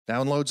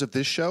Downloads of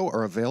this show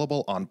are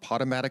available on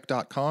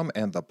Podomatic.com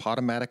and the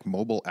Podomatic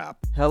mobile app.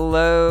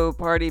 Hello,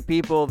 party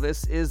people.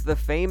 This is the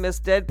Famous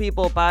Dead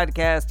People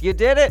podcast. You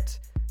did it.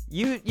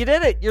 You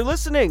did it. You're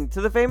listening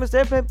to the Famous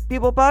Dead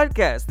People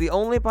podcast, the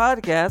only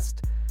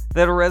podcast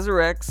that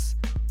resurrects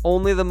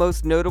only the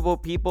most notable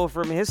people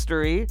from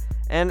history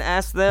and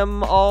asks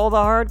them all the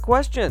hard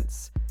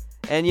questions.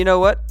 And you know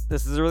what?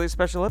 This is a really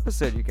special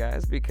episode, you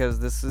guys,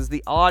 because this is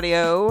the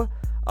audio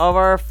of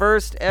our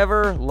first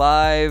ever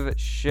live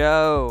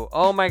show.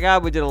 Oh my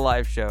God, we did a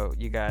live show,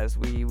 you guys.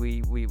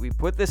 We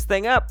put this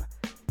thing up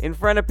in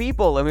front of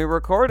people and we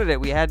recorded it.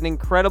 We had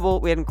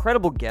incredible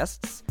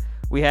guests.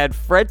 We had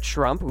Fred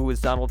Trump, who was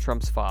Donald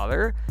Trump's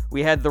father.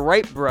 We had the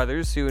Wright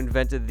brothers, who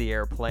invented the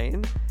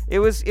airplane. It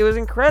was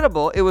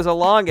incredible. It was a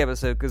long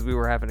episode because we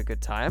were having a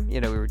good time. You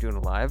know, we were doing a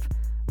live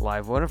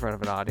one in front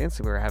of an audience,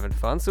 and we were having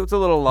fun. So it's a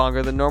little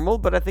longer than normal,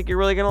 but I think you're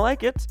really going to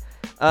like it.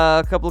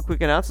 A couple of quick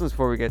announcements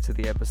before we get to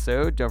the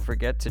episode. Don't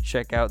forget to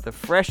check out the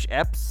Fresh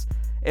Eps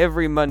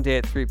every Monday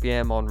at 3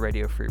 p.m. on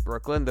Radio Free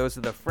Brooklyn. Those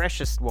are the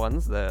freshest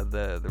ones,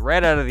 the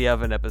right out of the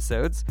oven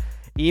episodes.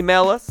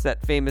 Email us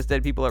at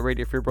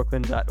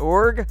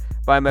famousdeadpeople@radiofreebrooklyn.org.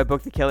 Buy my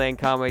book, The Kellyanne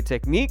Conway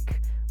Technique.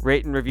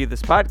 Rate and review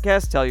this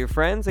podcast. Tell your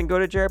friends, and go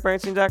to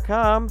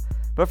jaredbernstein.com.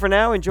 But for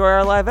now, enjoy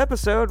our live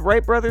episode.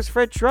 Wright Brothers,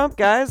 Fred Trump,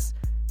 guys.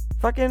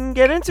 Fucking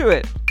get into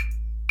it.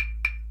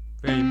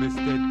 Famous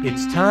dead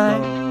it's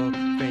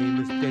time.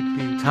 Famous dead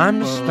people. Time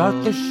to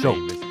start the show.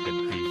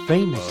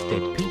 Famous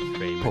dead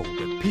people.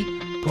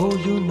 People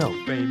you know.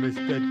 Famous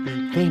dead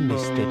people.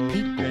 Famous dead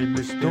people.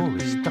 Famous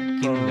stories stuck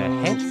in their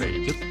heads.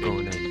 You're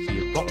gonna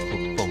hear all of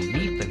them,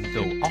 even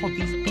though all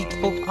these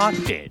people are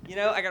dead. You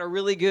know, I got a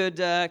really good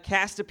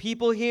cast of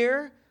people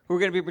here who are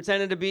going to be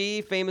pretending to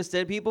be famous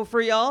dead people for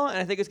y'all, and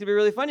I think it's going to be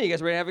really funny. You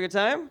guys ready to have a good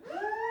time?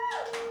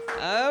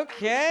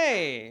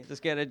 Okay.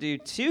 Just got to do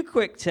two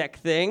quick tech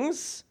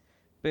things.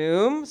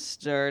 Boom.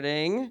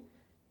 Starting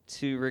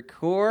to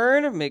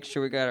record. Make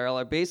sure we got all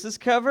our bases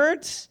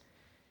covered.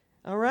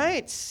 All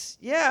right.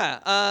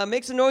 Yeah.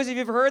 Make some noise if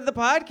you've heard the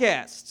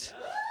podcast.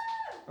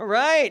 All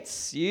right.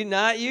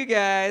 Not you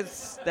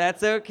guys.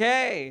 That's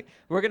okay.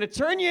 We're going to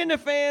turn you into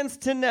fans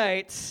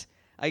tonight.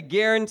 I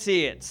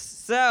guarantee it.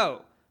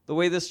 So, the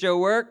way this show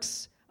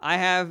works, I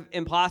have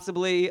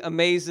impossibly,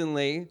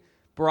 amazingly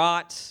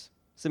brought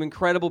some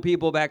incredible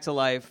people back to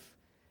life,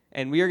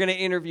 and we are going to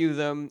interview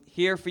them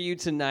here for you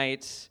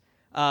tonight.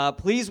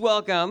 Please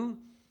welcome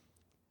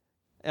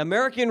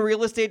American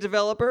real estate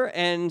developer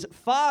and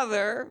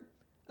father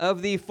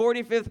of the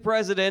 45th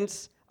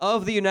president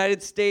of the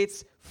United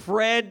States,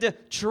 Fred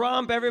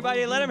Trump.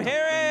 Everybody, let him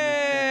hear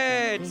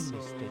it!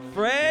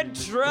 Fred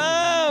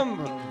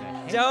Trump!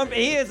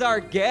 He is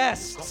our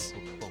guest.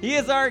 He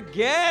is our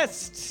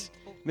guest.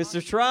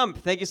 Mr. Trump,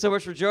 thank you so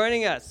much for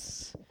joining us.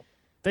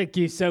 Thank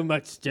you so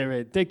much,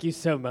 Jared. Thank you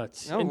so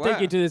much. Oh, and wow.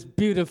 thank you to this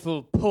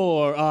beautiful,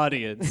 poor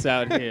audience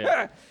out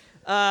here.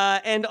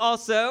 And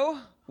also,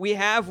 we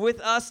have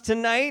with us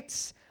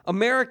tonight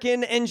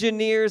American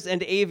engineers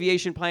and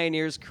aviation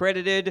pioneers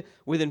credited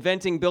with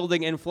inventing,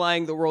 building, and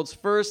flying the world's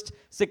first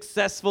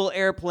successful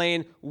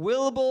airplane,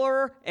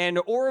 Wilbur and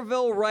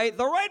Orville Wright.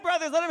 The Wright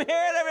brothers, let them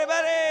hear it,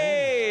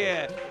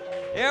 everybody!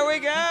 Here we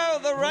go,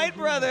 the Wright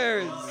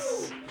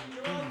brothers.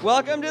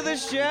 Welcome to the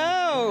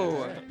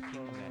show.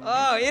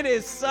 Oh, it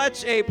is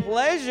such a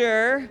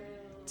pleasure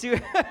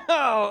to...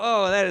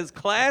 that is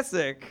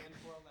classic.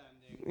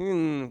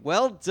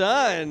 Well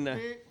done.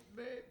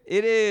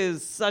 It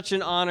is such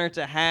an honor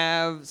to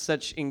have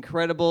such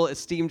incredible,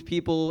 esteemed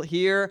people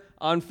here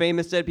on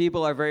Famous Dead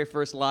People, our very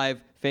first live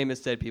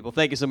Famous Dead People.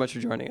 Thank you so much for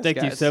joining us, Thank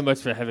guys. you so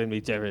much for having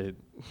me, Jared.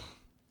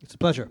 It's a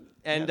pleasure.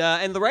 And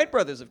the Wright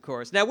brothers, of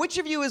course. Now, which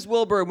of you is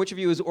Wilbur and which of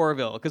you is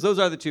Orville? Because those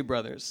are the two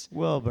brothers.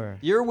 Wilbur.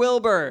 You're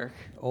Wilbur.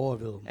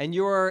 Orville. And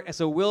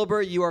so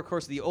Wilbur, you are, of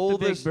course, the The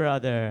oldest. big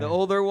brother. The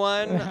older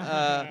one.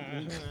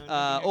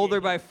 Older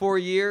by 4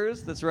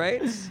 years. That's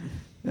right.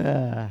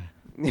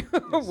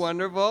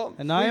 Wonderful.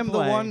 And I am the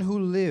play. one who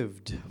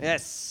lived.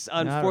 Yes,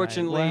 right,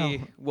 unfortunately,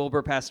 well.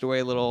 Wilbur passed away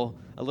a little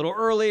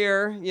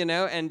earlier,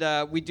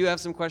 and we do have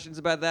some questions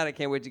about that. I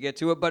can't wait to get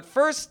to it. But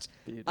first,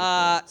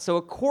 so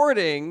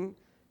according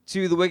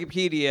to the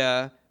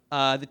Wikipedia,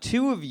 the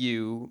two of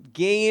you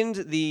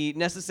gained the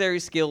necessary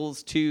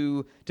skills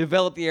to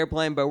develop the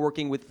airplane by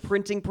working with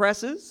printing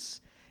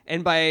presses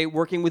and by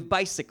working with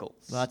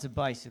bicycles. Lots of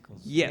bicycles.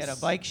 Yes. You had a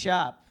bike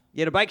shop.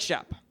 You had a bike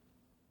shop.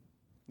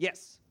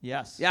 Yes.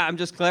 Yes. Yeah, I'm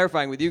just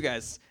clarifying with you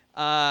guys.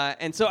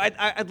 And so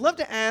I'd love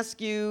to ask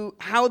you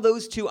how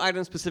those two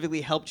items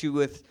specifically helped you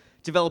with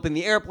developing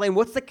the airplane.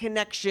 What's the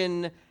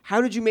connection? How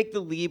did you make the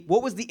leap?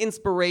 What was the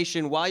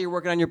inspiration while you're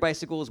working on your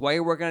bicycles, while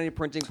you're working on your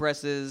printing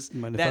presses,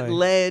 that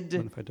led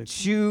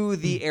to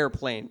the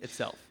airplane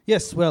itself?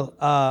 Yes, well,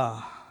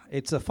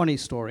 it's a funny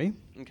story.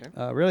 Okay.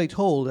 Rarely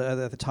told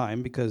at the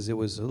time because it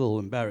was a little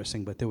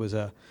embarrassing, but there was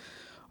a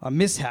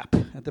mishap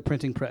at the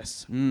printing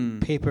press.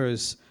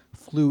 Papers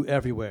flew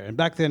everywhere. And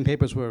back then,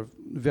 papers were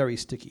very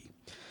sticky.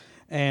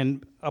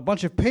 And a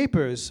bunch of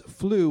papers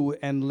flew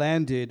and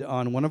landed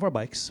on one of our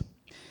bikes.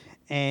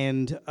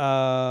 And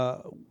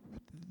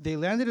they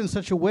landed in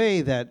such a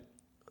way that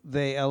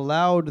they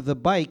allowed the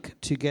bike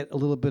to get a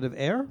little bit of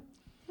air.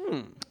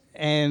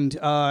 And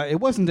it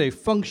wasn't a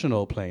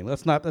functional plane.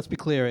 Let's be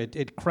clear.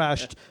 It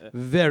crashed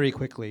very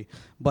quickly.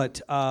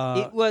 But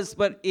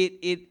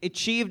it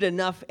achieved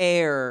enough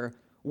air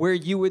where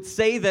you would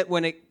say that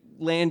when it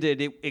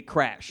landed, it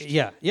crashed.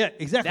 Yeah,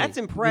 exactly. That's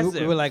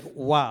impressive. We were like,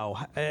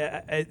 wow.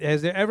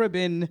 Has there ever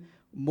been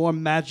more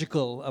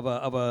magical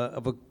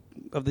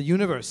of the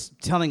universe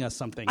telling us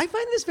something? I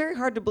find this very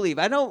hard to believe.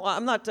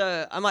 I'm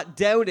not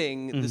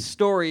doubting the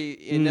story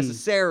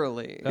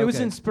necessarily. It was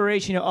Okay.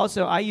 inspirational.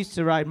 Also, I used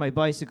to ride my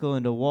bicycle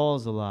into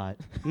walls a lot.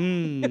 So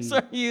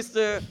you used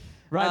to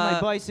Ride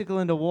my bicycle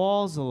into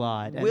walls a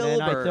lot. And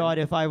then I Wilbur. thought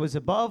if I was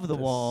above the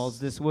walls,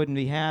 this wouldn't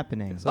be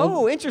happening.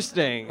 Oh,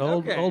 interesting.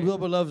 Old Okay.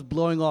 Wilbur loves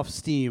blowing off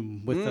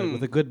steam with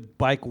a good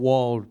bike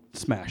wall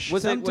smash.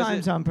 Was it-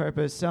 Sometimes on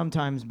purpose,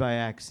 sometimes by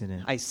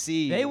accident. I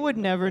see. They would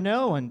never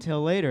know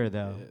until later,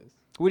 though.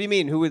 What do you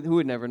mean? Who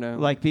would never know?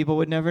 Like, people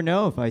would never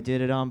know if I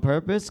did it on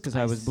purpose because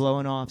I was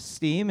blowing off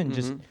steam and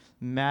just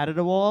mad at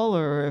a wall,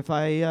 or if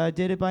I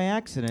did it by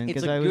accident it's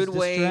because a I was good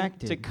way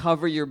distracted. to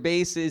cover your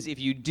bases. If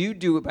you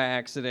do it by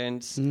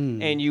accident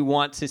and you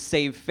want to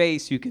save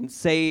face, you can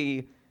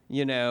say,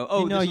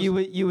 oh, this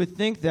was- you would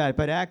think that,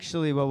 but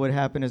actually what would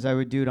happen is I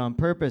would do it on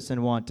purpose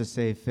and want to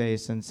save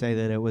face and say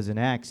that it was an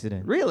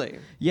accident. Really?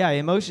 Yeah,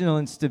 emotional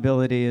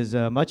instability is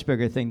a much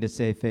bigger thing to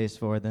save face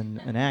for than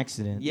an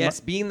accident. Yes,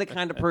 being the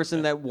kind of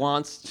person that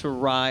wants to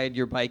ride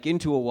your bike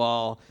into a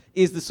wall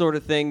is the sort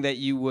of thing that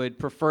you would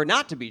prefer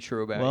not to be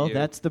true about. Well, you.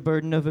 that's the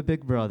burden of a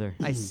big brother.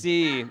 I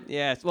see.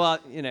 Yes. Well,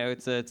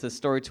 it's a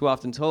story too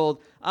often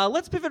told.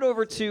 Let's pivot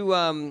over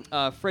to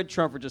Fred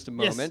Trump for just a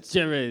moment. Yes,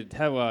 Jared,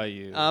 how are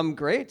you?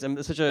 Great.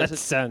 That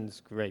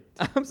sounds great.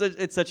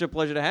 It's such a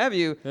pleasure to have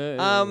you. Hey.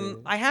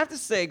 I have to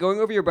say, going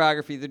over your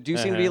biography, there do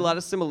seem to be a lot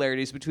of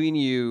similarities between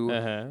you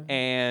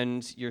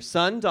and your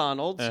son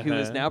Donald, who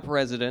is now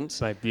president.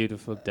 My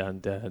beautiful Don.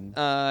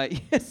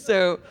 Yes,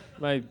 so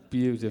My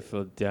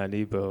beautiful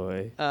Donny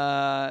boy.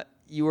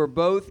 you were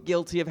both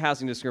guilty of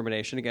housing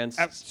discrimination against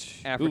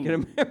Ouch.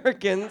 African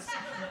Americans,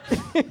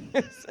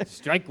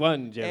 Strike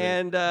one,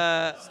 Jared.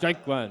 and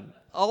Strike one.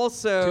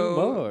 also Two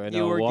more, and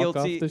you I'll were walk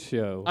guilty. off the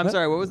show. I'm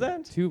sorry. What was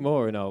that? Two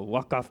more, and I'll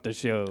walk off the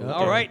show.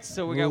 All right,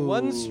 so we got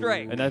one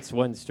strike. And that's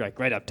one strike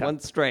right up top. One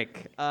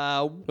strike.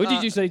 What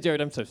did you say,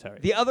 Jared? I'm so sorry.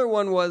 The other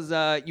one was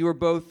you were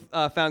both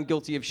found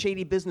guilty of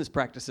shady business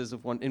practices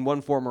in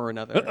one form or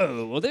another.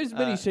 Uh-oh. Well, there's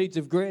many shades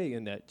of gray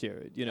in that,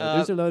 Jared.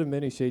 There's a lot of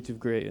many shades of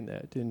gray in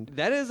that. And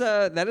That is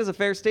a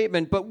fair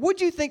statement. But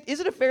is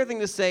it a fair thing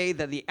to say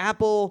that the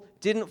apple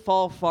didn't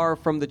fall far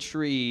from the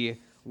tree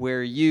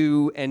where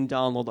you and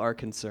Donald are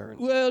concerned?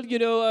 well,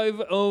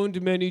 I've owned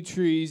many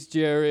trees,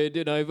 Jared,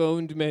 and I've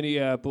owned many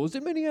apples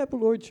and many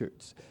apple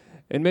orchards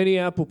and many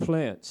apple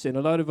plants and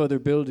a lot of other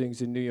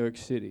buildings in New York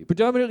City,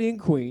 predominantly in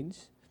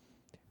Queens.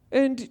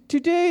 And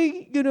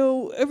today,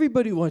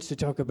 everybody wants to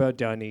talk about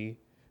Donnie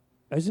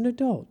as an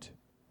adult,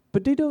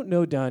 but they don't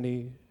know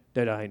Donnie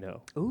that I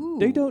know. Ooh.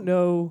 They don't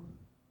know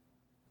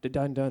the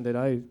Don that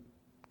I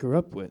grew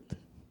up with.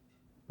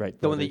 Right.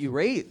 The one that brothers? you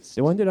raised.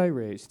 The one that I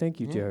raised. Thank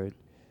you, Jared.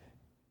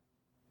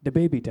 The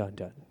baby Don.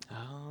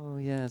 Oh,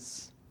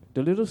 yes.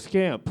 The little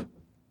scamp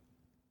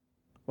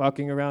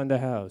walking around the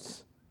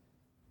house,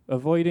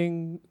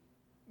 avoiding,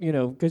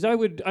 because I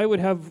would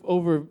have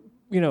over,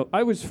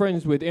 I was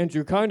friends with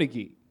Andrew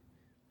Carnegie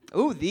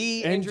Ooh,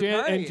 the Andrew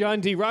Carnegie. and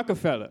John D.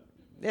 Rockefeller.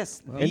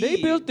 Yes. And they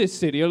the- built this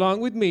city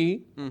along with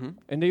me, Mm-hmm.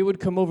 and they would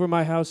come over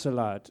my house a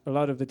lot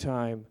of the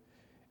time,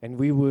 and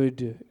we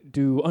would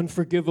do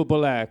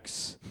unforgivable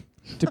acts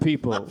to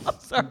people.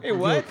 Sorry,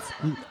 what?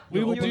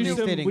 we would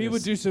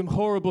Fittingness. do some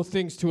horrible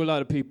things to a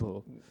lot of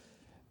people.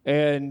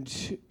 And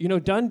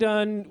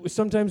Don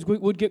sometimes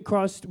would get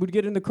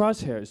in the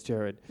crosshairs,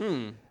 Jared.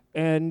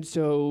 And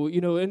so,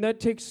 and that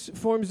takes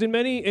forms in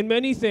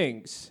many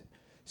things.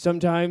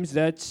 Sometimes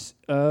that's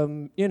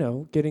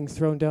getting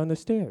thrown down the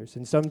stairs,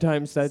 and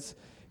sometimes that's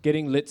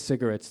getting lit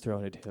cigarettes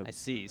thrown at him. I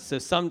see. So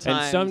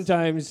sometimes. And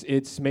sometimes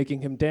it's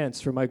making him dance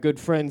for my good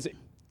friends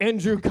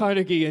Andrew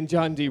Carnegie and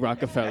John D.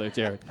 Rockefeller,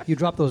 Jared. You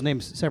dropped those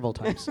names several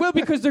times. Well,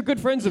 because they're good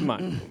friends of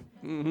mine.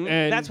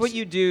 And That's what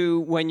you do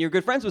when you're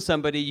good friends with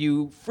somebody.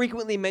 You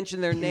frequently mention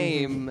their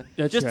name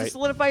That's just to right.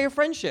 solidify your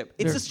friendship.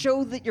 It's to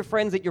show that you're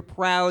friends, that you're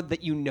proud,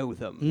 that you know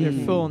them. Their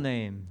full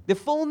name. The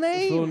full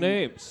name. full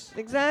names.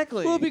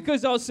 Exactly. Well,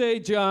 because I'll say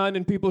John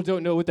and people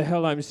don't know what the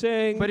hell I'm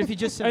saying. But if you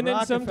just said and then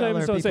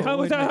Rockefeller, sometimes I'll say, people how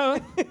was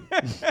that?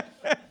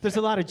 Huh? There's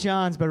a lot of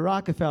Johns, but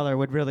Rockefeller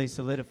would really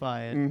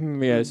solidify it.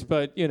 Yes,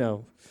 but,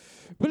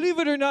 believe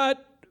it or not,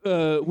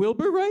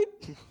 Wilbur Wright?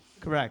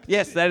 Correct.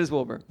 Yes, that is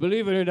Wilbur.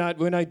 Believe it or not,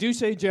 when I do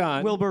say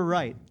John, Wilbur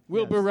Wright.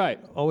 Wilbur Wright.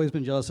 Always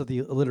been jealous of the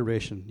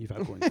alliteration you've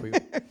had going for you.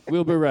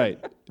 Wilbur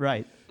Wright.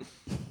 Right.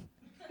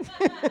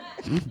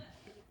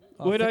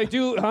 When I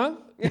do,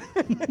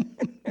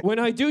 when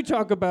I do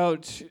talk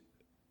about,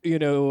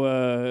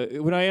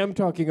 when I am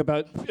talking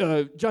about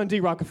John D.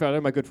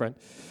 Rockefeller, my good friend,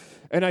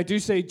 and I do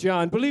say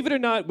John. Believe it or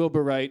not,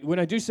 Wilbur Wright, when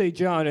I do say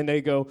John and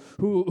they go,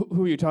 who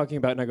are you talking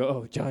about? And I go,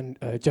 oh,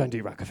 John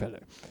D.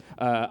 Rockefeller.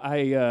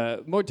 I,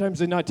 more times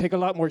than not, take a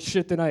lot more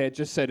shit than I had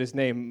just said his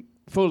name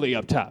fully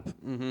up top.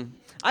 Mm-hmm.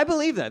 I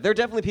believe that. There are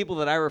definitely people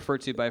that I refer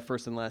to by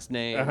first and last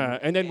name.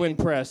 And then when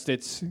pressed,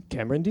 it's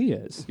Cameron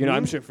Diaz. You know,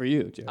 I'm sure for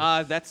you,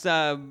 Joe. That's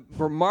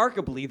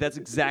remarkably, that's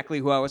exactly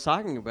who I was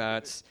talking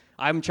about.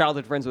 I'm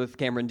childhood friends with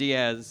Cameron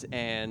Diaz,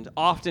 and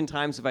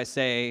oftentimes if I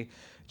say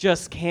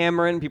just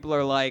Cameron, people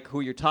are like, who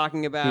you're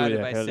talking about. Who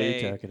the hell are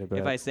you talking about?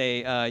 If I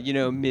say,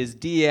 Ms.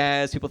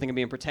 Diaz, people think I'm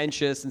being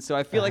pretentious, and so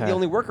I feel like the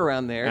only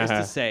workaround there is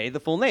to say the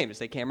full name, to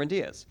say Cameron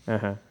Diaz.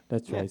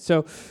 That's right.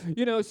 So,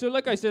 so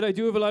like I said, I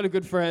do have a lot of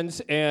good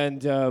friends,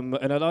 and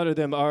a lot of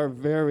them are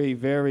very,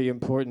 very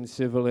important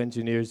civil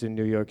engineers in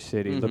New York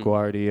City.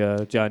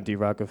 LaGuardia, John D.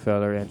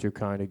 Rockefeller, Andrew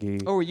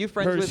Carnegie. Oh, were you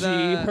friends with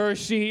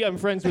Hershey? I'm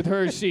friends with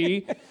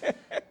Hershey.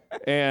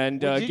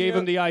 And gave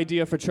him the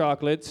idea for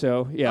chocolate,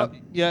 so yeah.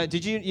 Yeah,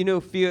 did you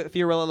know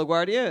Fiorello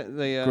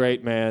LaGuardia?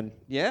 Great man.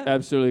 Yeah?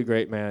 Absolutely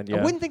great man, yeah.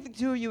 I wouldn't think the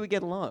two of you would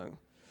get along.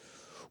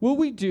 Well,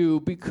 we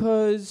do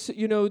because,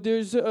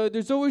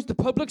 there's always the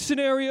public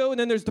scenario and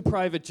then there's the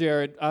private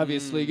Jared,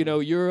 obviously.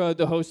 You're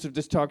the host of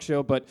this talk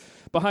show, but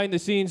behind the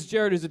scenes,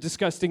 Jared is a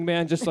disgusting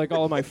man just like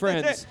all of my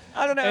friends.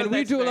 I don't know. And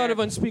we do a lot of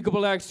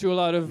unspeakable acts to a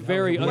lot of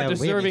very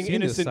undeserving,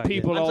 innocent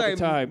people all the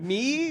time.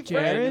 Me?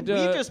 Jared?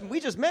 We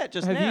just met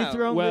just now. Have you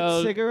thrown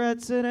lit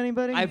cigarettes at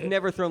anybody? I've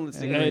never thrown lit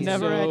cigarettes.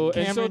 Never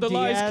so the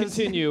lies Diaz?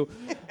 continue.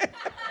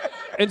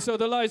 And so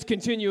the lies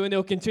continue, and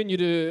they'll continue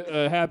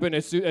to happen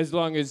as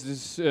long as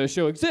this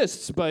show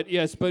exists. But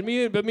me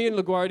and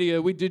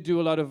LaGuardia, we did do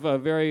a lot of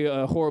very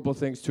horrible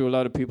things to a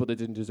lot of people that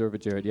didn't deserve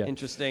it, Jared. Yeah.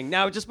 Interesting.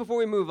 Now, just before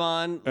we move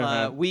on,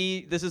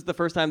 this is the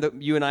first time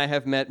that you and I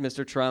have met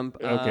Mr. Trump.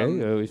 Okay,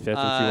 if that's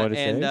what you want to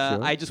say. And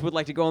sure. I just would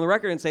like to go on the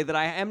record and say that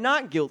I am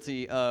not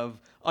guilty of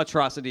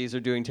atrocities or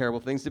doing terrible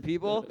things to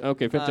people.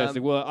 Okay,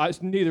 fantastic.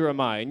 Neither am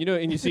I.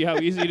 And you see how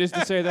easy it is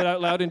to say that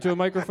out loud into a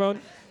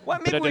microphone? Well,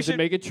 but that doesn't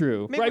make it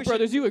true. Right,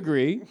 brothers, you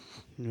agree?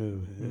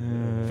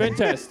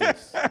 Fantastic.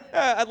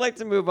 I'd like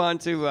to move on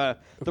to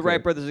the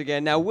Wright brothers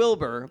again. Now,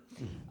 Wilbur,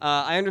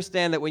 I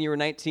understand that when you were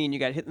 19, you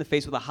got hit in the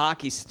face with a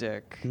hockey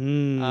stick.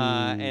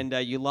 And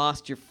you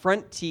lost your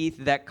front teeth.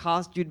 That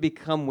caused you to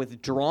become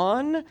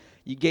withdrawn.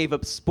 You gave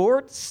up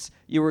sports.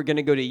 You were going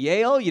to go to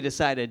Yale. You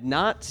decided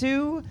not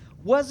to.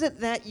 Was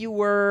it that you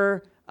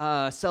were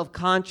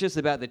self-conscious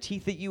about the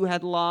teeth that you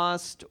had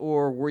lost,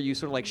 or were you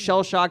sort of like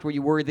shell-shocked? Were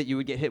you worried that you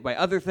would get hit by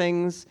other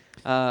things,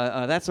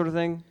 that sort of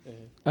thing?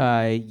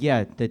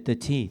 Yeah, the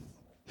teeth.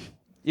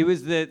 It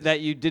was that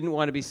you didn't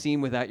want to be seen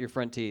without your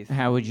front teeth.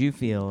 How would you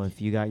feel if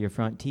you got your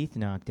front teeth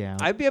knocked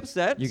out? I'd be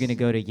upset. You're going to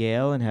go to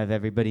Yale and have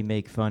everybody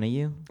make fun of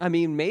you? I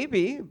mean,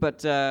 maybe,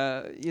 but,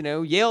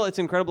 Yale, it's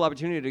an incredible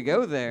opportunity to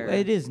go there.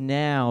 It is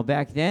now.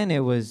 Back then, it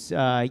was,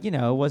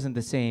 it wasn't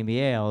the same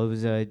Yale. It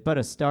was but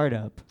a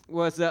startup.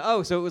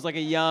 So it was like a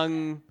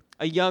young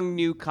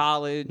new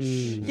college.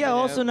 Yeah,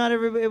 also not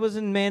everybody, it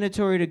wasn't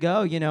mandatory to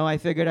go. I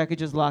figured I could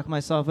just lock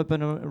myself up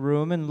in a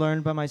room and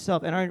learn by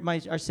myself. And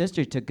our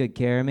sister took good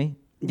care of me.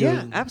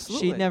 Yeah,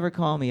 absolutely. She'd never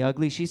call me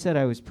ugly. She said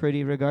I was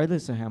pretty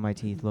regardless of how my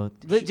teeth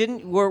looked. But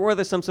were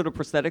there some sort of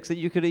prosthetics that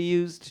you could have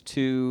used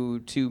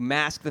to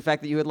mask the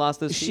fact that you had lost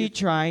those teeth? She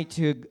tried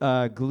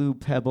to glue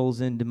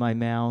pebbles into my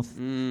mouth.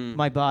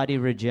 My body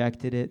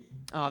rejected it.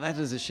 Oh, that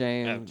is a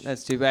shame. Ouch.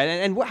 That's too bad.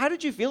 And how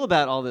did you feel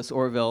about all this,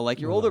 Orville? Like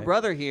your older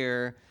brother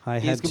here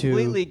is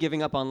completely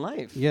giving up on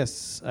life.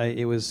 Yes,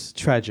 it was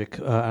tragic.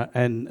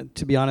 And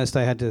to be honest,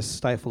 I had to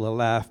stifle a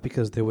laugh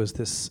because there was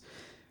this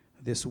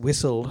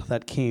whistle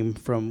that came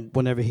from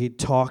whenever he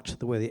talked,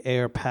 the way the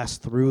air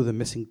passed through the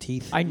missing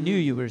teeth. I knew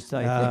you were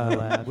stifling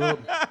a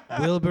laugh.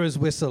 Wilbur's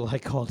whistle, I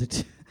called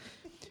it.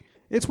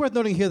 It's worth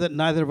noting here that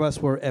neither of us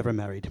were ever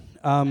married.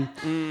 But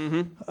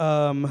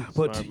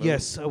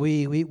yes,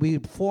 we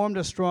formed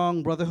a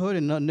strong brotherhood,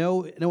 and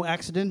no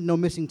accident, no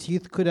missing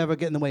teeth could ever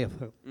get in the way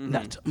of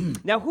that.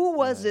 Now, who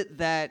was it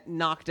that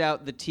knocked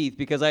out the teeth?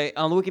 Because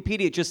on the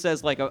Wikipedia it just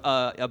says like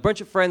a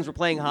bunch of friends were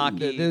playing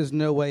hockey. There's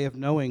no way of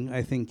knowing.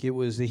 I think it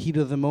was the heat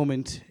of the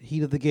moment,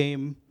 heat of the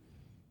game.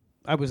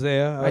 I was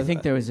there. I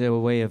think there was a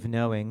way of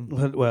knowing.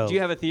 Well, do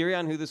you have a theory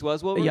on who this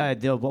was, Wilbur? Yeah,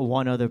 there was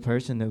one other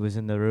person that was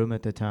in the room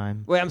at the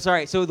time. Wait, I'm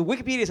sorry. So the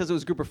Wikipedia says it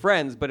was a group of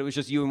friends, but it was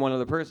just you and one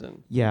other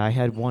person. Yeah, I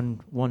had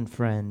one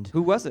friend.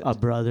 Who was it? A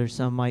brother,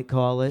 some might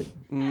call it.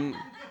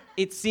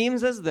 It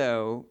seems as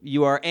though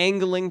you are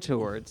angling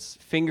towards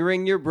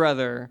fingering your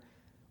brother,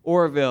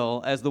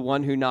 Orville, as the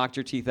one who knocked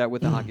your teeth out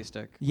with the hockey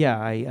stick.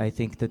 Yeah, I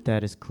think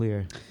that is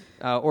clear.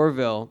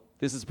 Orville,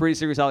 this is a pretty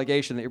serious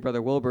allegation that your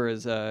brother Wilbur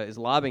is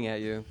lobbing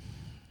at you.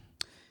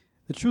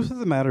 The truth of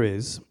the matter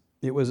is,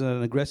 it was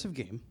an aggressive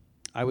game.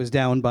 I was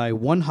down by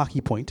 1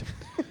 hockey point.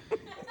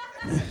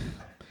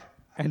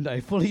 And I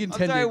fully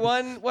intended... I'm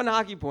sorry, one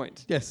hockey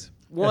point. Yes.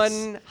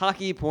 One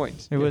hockey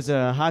point. It was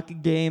a hockey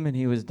game, and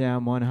he was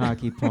down 1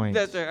 hockey point.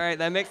 That's right. All right,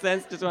 that makes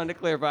sense. Just wanted to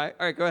clarify.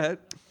 All right, go ahead.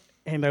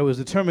 And I was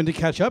determined to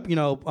catch up.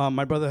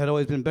 My brother had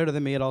always been better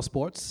than me at all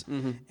sports.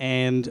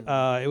 And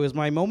it was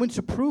my moment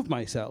to prove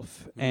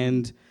myself.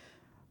 And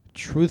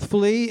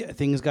truthfully,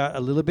 things got a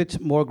little bit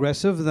more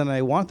aggressive than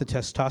I want. The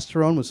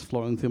testosterone was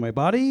flowing through my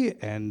body,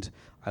 and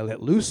I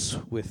let loose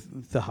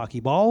with the hockey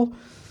ball,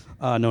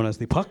 known as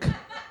the puck.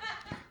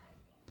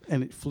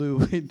 And it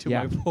flew into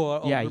my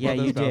poor older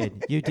brother's mouth.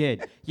 You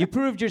did. You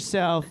proved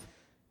yourself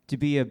to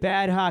be a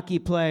bad hockey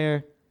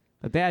player,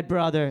 a bad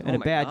brother, and a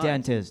my bad God.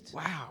 dentist.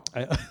 Wow.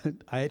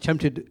 I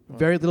attempted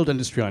very little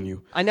dentistry on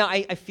you. I know.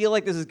 I feel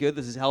like this is good.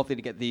 This is healthy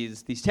to get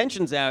these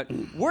tensions out.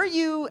 Were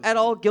you at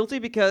all guilty?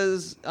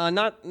 Because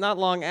not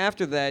long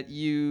after that,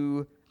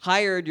 you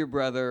hired your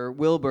brother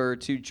Wilbur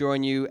to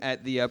join you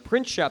at the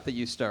print shop that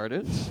you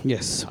started.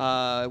 Yes.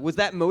 Was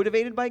that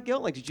motivated by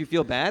guilt? Like, did you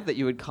feel bad that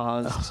you had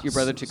caused your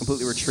brother to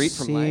completely retreat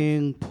from life?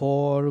 Seeing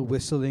poor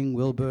whistling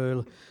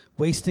Wilbur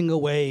wasting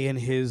away in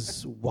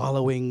his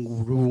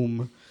wallowing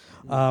room,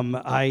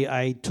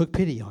 I took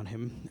pity on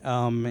him.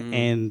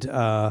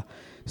 And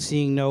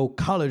seeing no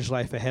college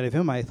life ahead of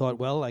him, I thought,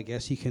 well, I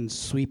guess he can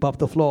sweep up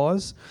the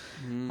floors.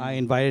 I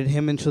invited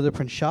him into the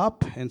print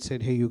shop and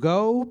said, here you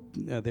go.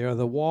 There are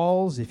the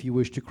walls if you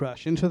wish to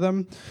crash into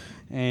them.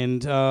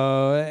 And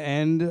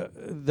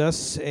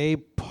thus a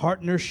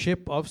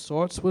partnership of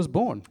sorts was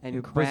born. And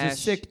It was a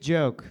sick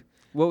joke.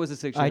 What was the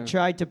sick I joke?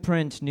 tried to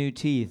print new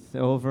teeth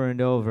over and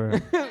over.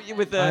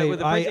 with the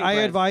printing I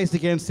press. advised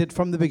against it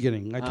from the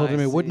beginning. I told I him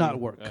it would see. not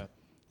work.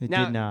 It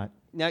Now- did not.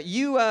 Now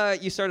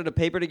you started a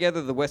paper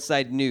together, the West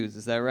Side News.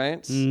 Is that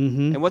right?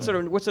 Mhm. And what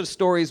sort of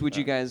stories would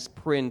you guys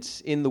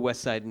print in the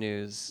West Side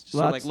News? Just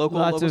sort of like local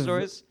lots of,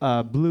 stories.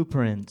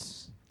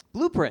 Blueprints.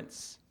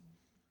 Blueprints.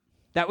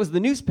 That was the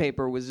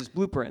newspaper. Was just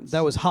blueprints.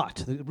 That was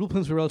hot. The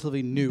blueprints were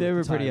relatively new. They at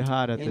were the pretty time.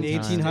 hot at In the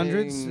the time.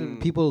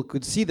 1800s, people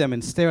could see them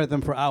and stare at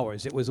them for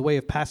hours. It was a way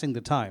of passing the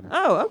time.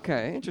 Oh,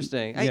 okay,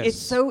 interesting. Yes. It's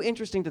so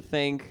interesting to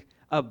think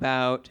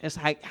about just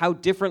how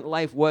different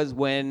life was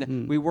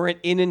when we weren't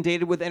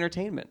inundated with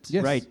entertainment.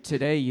 Yes. Right.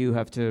 Today you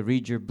have to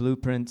read your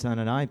blueprints on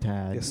an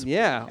iPad. Yes.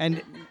 Yeah.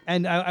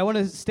 And I want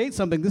to state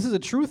something. This is a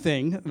true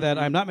thing that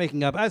I'm not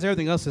making up, as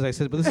everything else as I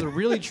said, but this is a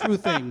really true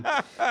thing.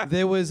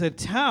 There was a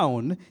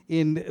town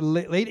in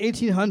late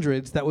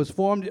 1800s that was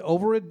formed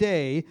over a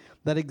day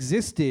that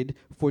existed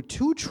for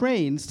two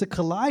trains to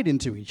collide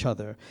into each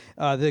other.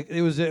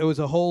 It was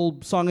a whole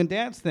song and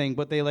dance thing,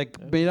 but they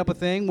made up a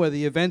thing where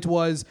the event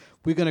was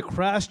we're going to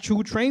crash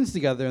two trains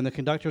together, and the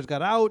conductors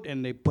got out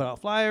and they put out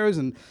flyers,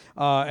 and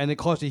it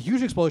caused a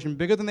huge explosion,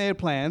 bigger than they had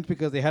planned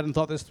because they hadn't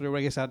thought this through.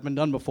 I guess it hadn't been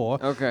done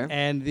before. Okay.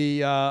 And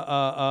the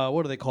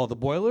what do they call the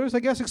boilers? I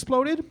guess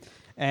exploded,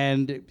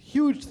 and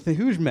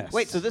huge mess.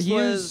 Wait, so this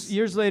was...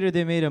 Years later,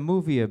 they made a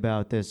movie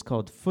about this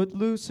called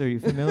Footloose. Are you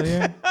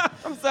familiar?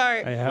 I'm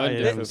sorry. I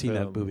Wonderful haven't seen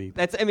that film. movie.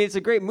 It's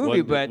a great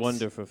movie, but...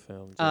 Wonderful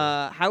film.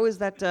 how is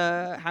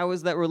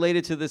that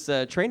related to this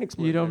train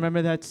explosion? You don't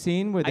remember that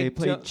scene where I they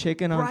played don't-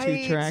 chicken on right,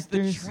 two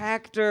tractors? The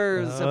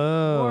tractors,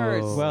 Oh,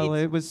 of course. well,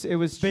 It's- it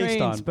was based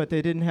trains, on- but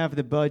they didn't have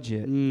the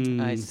budget.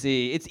 I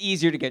see. It's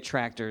easier to get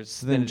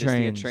tractors than Than it is to get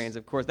trains. trains,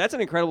 of course. That's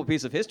an incredible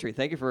piece of history.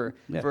 Thank you for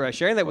Yeah,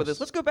 sharing that with us.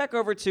 Let's go back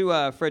over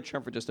to Fred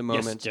Trump for just a yes,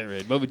 moment.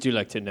 Jared. What would you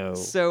like to know?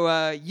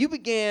 So you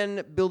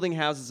began building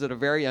houses at a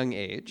very young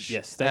age.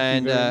 Yes,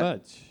 thank you very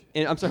much.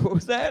 And I'm sorry, what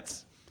was that?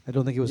 I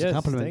don't think it was Yes, a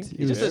compliment. thank It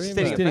you was Just a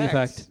very stating much. of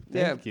fact.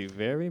 Yeah. Thank you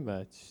very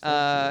much.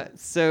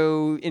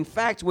 So, in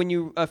fact, when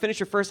you finished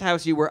your first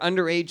house, you were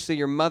underage, so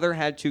your mother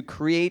had to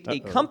create a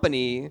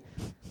company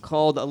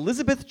called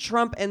Elizabeth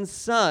Trump and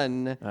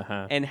Son,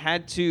 and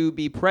had to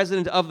be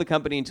president of the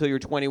company until you're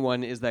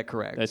 21. Is that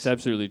correct? That's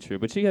absolutely true.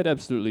 But she had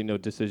absolutely no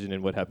decision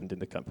in what happened in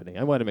the company.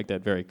 I want to make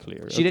that very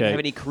clear. She didn't have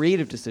any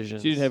creative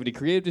decisions. She didn't have any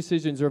creative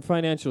decisions or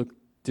financial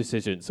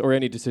decisions or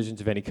any decisions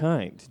of any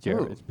kind,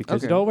 Jared, Oh,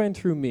 because it okay. all ran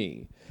through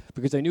me.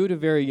 Because I knew at a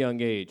very young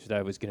age that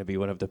I was going to be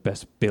one of the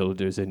best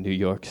builders in New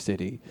York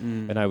City,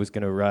 and I was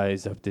going to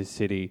rise up this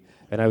city,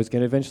 and I was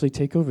going to eventually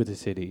take over the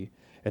city,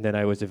 and then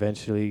I was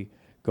eventually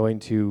going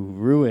to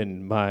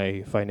ruin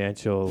my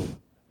financial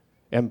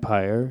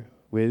empire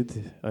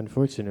with,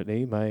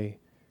 unfortunately, my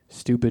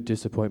stupid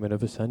disappointment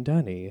of a son,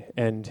 Donnie,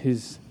 and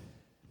his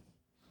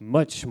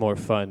much more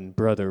fun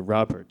brother,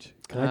 Robert.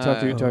 Can I talk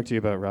to you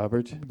about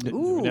Robert?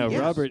 Ooh, now,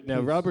 yes.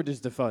 Robert is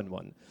the fun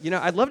one. You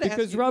know, I'd love to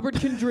Because ask you. Robert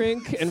can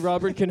drink, and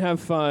Robert can have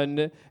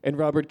fun, and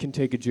Robert can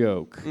take a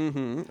joke.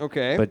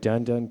 Okay. But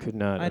Dun Dun could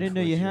not. I didn't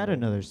know you had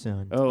unfortunately. another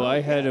son. Oh,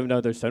 I had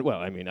another son. Well,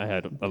 I mean, I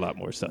had a lot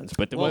more sons,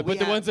 but the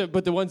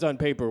ones on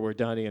paper were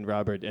Donnie and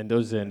Robert, and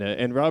those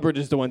and Robert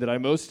is the one that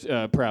I'm most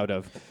proud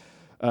of.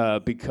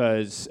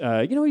 Because,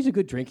 he's a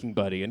good drinking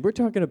buddy. And we're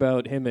talking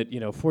about him at,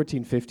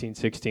 14, 15,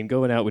 16,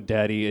 going out with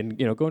daddy and,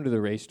 going to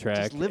the racetrack.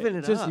 Just living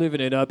it Just up.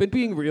 living it up and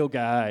being real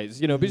guys,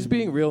 just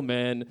being real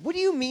men. What do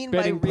you mean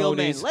betting by real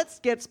ponies. men? Let's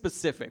get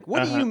specific.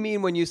 What do you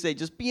mean when you say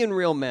just being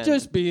real men?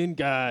 Just being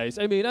guys.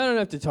 I mean, I don't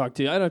have to talk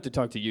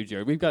to you,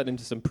 Jared. We've gotten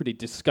into some pretty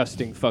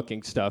disgusting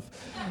fucking stuff.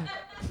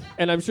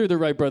 And I'm sure the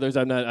Wright brothers,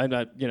 I'm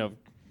not,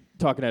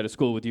 talking out of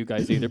school with you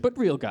guys either, but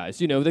real guys.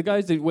 The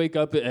guys that wake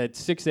up at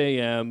 6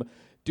 a.m.,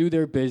 do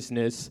their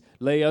business,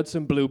 lay out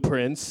some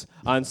blueprints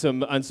on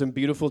some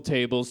beautiful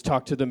tables,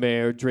 talk to the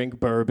mayor, drink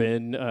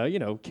bourbon,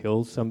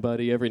 kill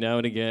somebody every now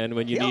and again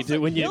when you need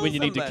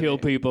to kill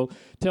people,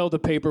 tell the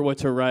paper what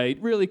to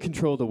write, really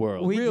control the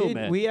world.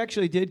 We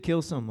actually did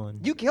kill someone.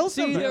 You killed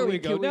See, somebody. there we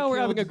go. Now we're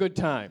having a good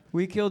time.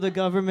 We killed a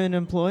government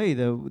employee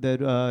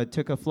that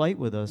took a flight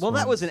with us. Well,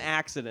 that was once. an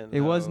accident. It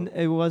though. wasn't.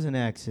 It was an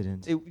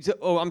accident.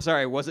 I'm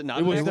sorry. Was it not?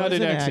 It was an not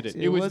accident? an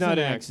accident. It was not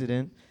an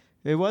accident.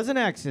 It was an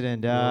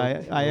accident.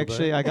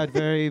 I got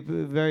very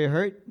very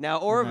hurt. Now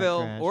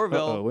crash.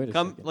 Orville, wait a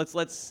come. second.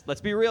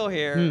 Let's be real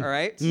here. All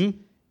right.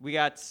 We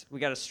got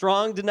a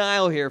strong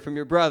denial here from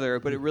your brother,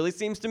 but it really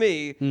seems to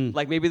me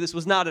like maybe this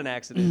was not an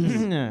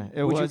accident.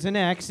 It was an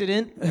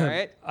accident. All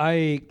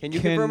right. Can you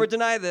confirm or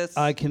deny this?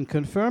 I can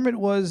confirm it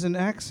was an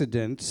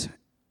accident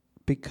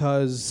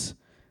because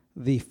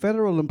the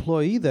federal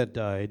employee that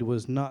died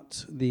was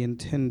not the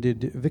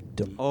intended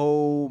victim.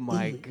 Oh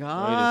my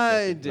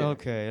God.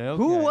 Okay.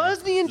 Who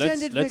was the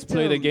intended Let's victim?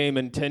 play the game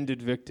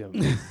intended victim.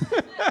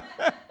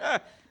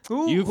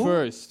 You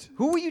first.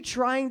 Who were you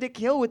trying to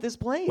kill with this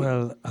plane?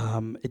 Well,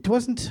 it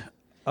wasn't.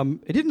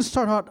 It didn't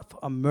start out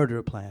a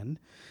murder plan.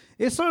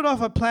 It started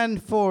off a plan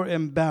for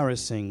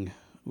embarrassing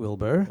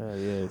Wilbur.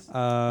 Yes.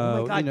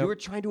 oh my God, you were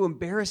trying to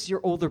embarrass your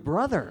older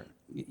brother.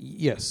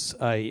 Yes,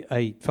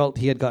 I felt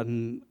he had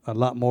gotten a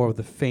lot more of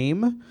the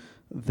fame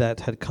that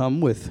had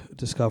come with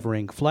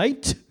discovering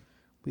flight,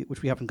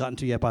 which we haven't gotten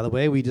to yet, by the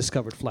way. We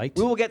discovered flight.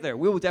 We will get there.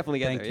 We will definitely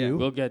get Thank there. you.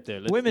 We'll get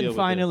there. Let's deal Women with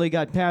finally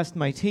got past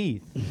my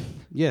teeth.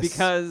 Yes.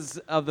 Because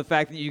of the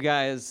fact that you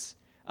guys,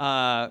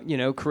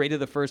 created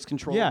the first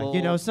controllable.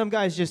 Yeah, some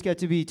guys just get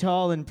to be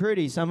tall and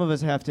pretty. Some of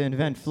us have to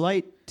invent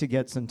flight to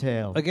get some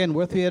tail. Again,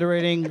 worth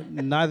reiterating,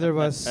 neither of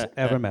us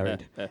ever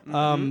married.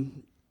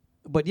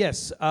 But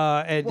yes,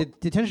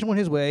 detention went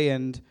his way,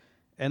 and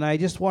I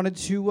just wanted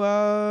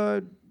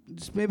to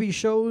just maybe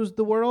shows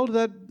the world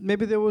that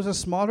maybe there was a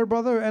smarter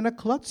brother and a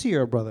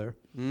klutzier brother.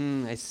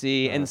 I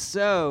see. And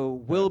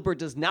so Wilbur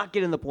does not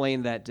get in the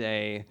plane that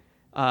day.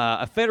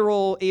 A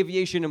federal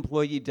aviation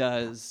employee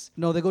does.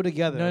 No, they go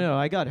together. No,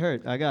 I got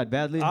hurt. I got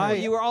badly hurt.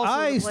 you were also in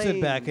I the stood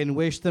plane. back and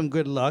wished them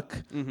good luck,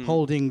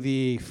 holding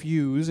the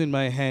fuse in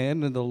my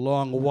hand and the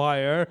long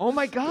wire Oh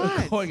my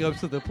God! going up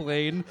to the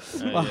plane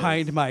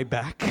behind my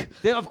back.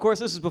 Then, of course,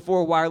 this is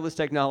before wireless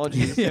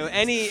technology, so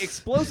any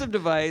explosive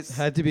device.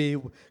 Had to be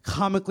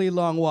comically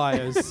long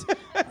wires,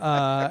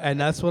 and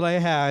that's what I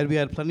had. We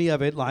had plenty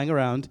of it lying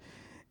around.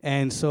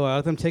 And so I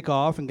let them take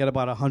off and get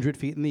about 100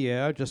 feet in the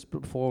air. Just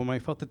before when I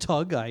felt the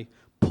tug, I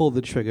pulled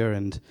the trigger,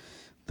 and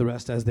the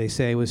rest, as they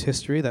say, was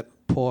history. That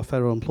poor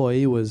federal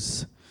employee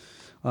was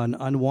an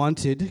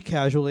unwanted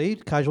casualty.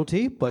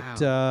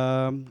 But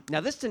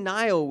Now, this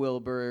denial,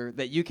 Wilbur,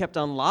 that you kept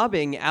on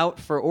lobbing out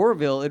for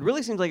Orville, it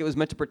really seems like it was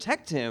meant to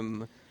protect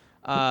him.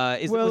 I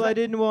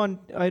didn't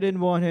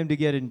want him to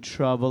get in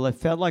trouble. It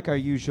felt like our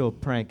usual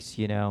pranks,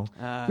 we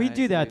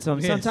do that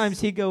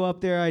sometimes he'd go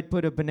up there, I'd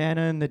put a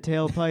banana in the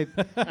tailpipe,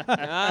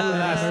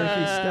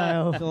 Murphy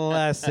style.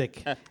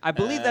 classic. I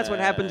believe that's what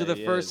happened to the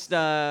first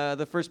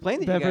plane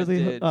that Beverly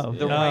you guys Hill-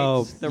 did.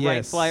 oh. The Wright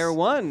Yes. Flyer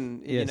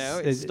 1. Yes.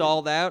 It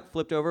stalled out,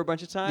 flipped over a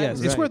bunch of times. Yes,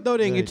 it's Right, worth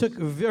noting right. it took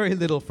very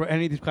little for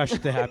any of these crashes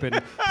to happen.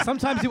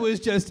 Sometimes it was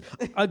just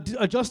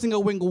adjusting a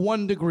wing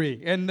 1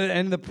 degree, and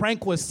the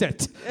prank was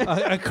set.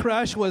 A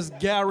crash was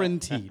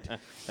guaranteed.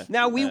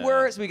 Now, we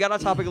got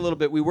off topic a little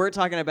bit. We were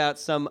talking about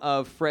some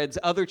of Fred's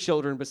other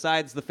children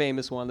besides the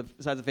famous one,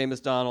 besides the famous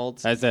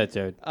Donald. How's that,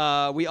 Jared?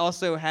 We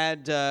also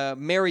had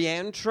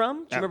Marianne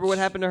Trump. Do you remember what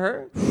happened to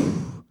her?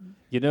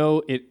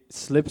 It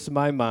slips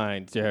my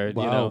mind, Jared.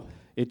 Wow.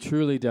 It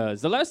truly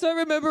does. The last I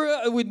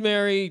remember with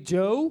Mary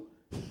Jo.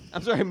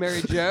 I'm sorry,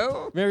 Mary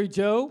Jo? Mary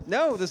Jo?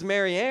 No, this is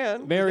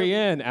Marianne.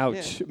 Marianne,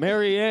 ouch. Yeah.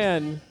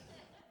 Marianne.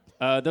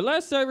 The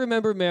last I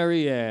remember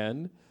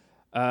Marianne,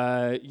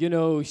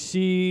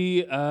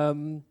 she,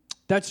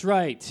 that's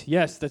right.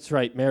 Yes, that's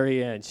right,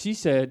 Marianne. She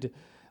said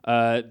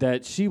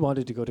that she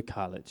wanted to go to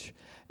college.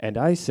 And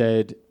I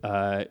said,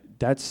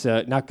 that's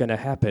not going to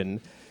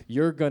happen.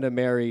 You're going to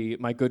marry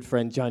my good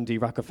friend John D.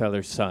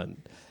 Rockefeller's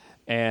son.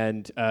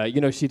 And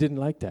she didn't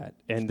like that.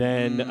 And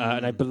then,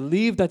 and I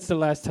believe that's the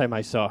last time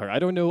I saw her. I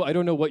don't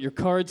know what your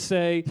cards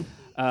say,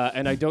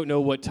 and I don't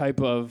know what type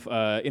of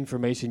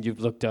information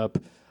you've looked up.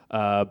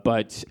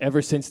 But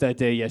ever since that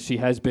day, yes, she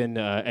has been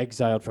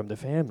exiled from the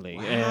family.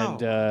 Wow.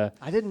 And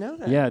I didn't know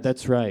that. yeah,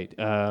 that's right.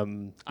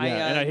 And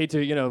I hate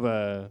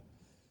to,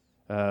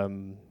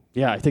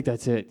 I think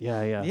that's it.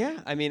 Yeah. Yeah,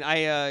 I mean,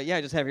 I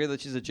just have here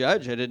that she's a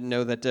judge. I didn't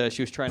know that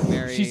she was trying to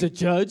marry. She's a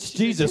judge?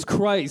 Jesus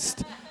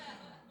Christ.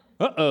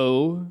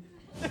 Uh-oh.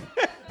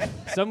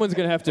 Someone's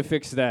going to have to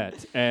fix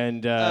that.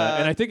 And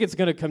I think it's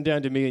going to come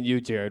down to me and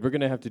you, Jared. We're going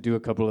to have to do a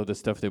couple of the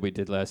stuff that we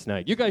did last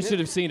night. You guys should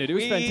have seen it. It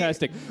was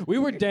fantastic. We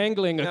were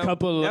dangling a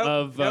couple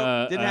of...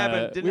 didn't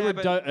happen. Didn't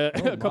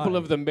happen. A couple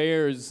of the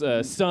mayor's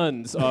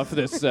sons off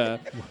this...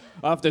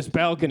 off this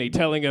balcony,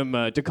 telling him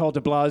to call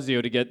de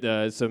Blasio to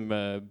get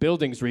some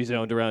buildings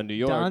rezoned around New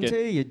York.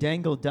 Dante, you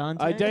dangled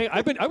Dante.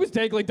 I was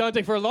dangling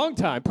Dante for a long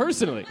time,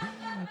 personally.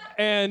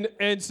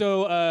 And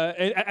so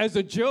as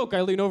a joke,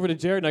 I lean over to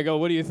Jared and I go,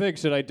 "What do you think?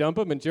 Should I dump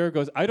him?" And Jared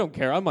goes, "I don't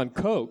care. I'm on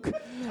coke."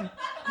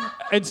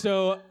 And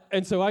so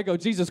I go,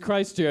 "Jesus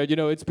Christ, Jared! You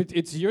know,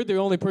 it's you're the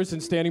only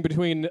person standing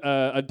between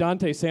a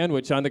Dante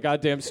sandwich on the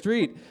goddamn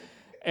street."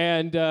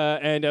 And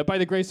by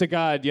the grace of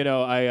God, you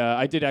know,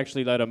 I did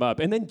actually let him up.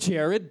 And then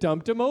Jared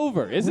dumped him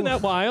over. Isn't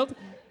that wild?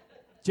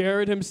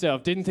 Jared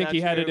himself didn't think he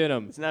had it in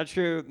him. It's not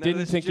true.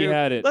 Didn't think he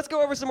had it. Let's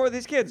go over some more of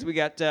these kids. We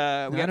got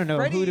I don't know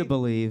Freddie, who to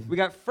believe. We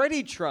got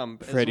Freddie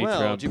Trump Freddie as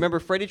well. Trump. Do you remember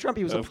Freddie Trump?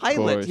 He was a Of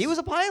pilot. course. He was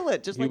a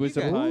pilot, just He like was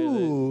you a guys.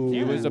 pilot.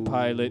 He was a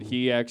pilot.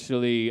 He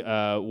actually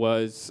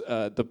was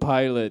the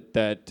pilot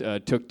that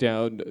took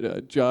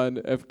down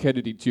John F.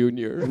 Kennedy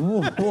Jr.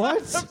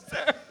 What?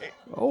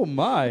 Oh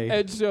my!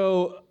 And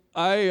so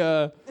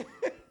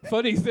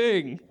funny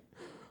thing,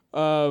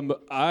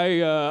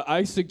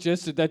 I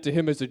suggested that to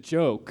him as a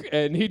joke,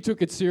 and he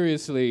took it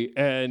seriously.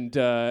 And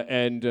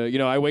you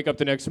know, I wake up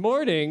the next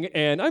morning,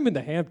 and I'm in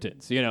the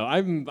Hamptons. You know,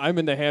 I'm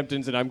in the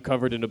Hamptons, and I'm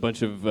covered in a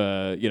bunch of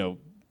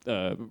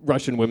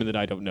Russian women that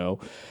I don't know,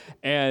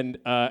 and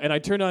I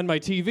turn on my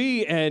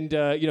TV, and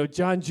you know,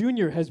 John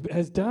Jr.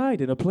 has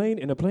died in a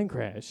plane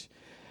crash.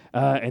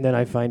 And then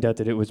I find out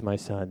that it was my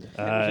son. It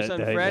was your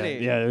son, Freddie.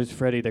 Yeah, it was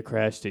Freddie that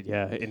crashed it,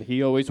 yeah. And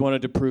he always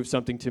wanted to prove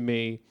something to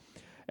me.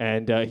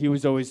 And he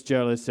was always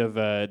jealous of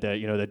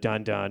the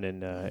Don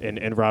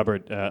and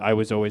Robert. I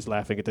was always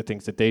laughing at the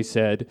things that they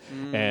said.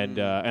 And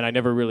I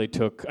never really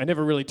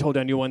told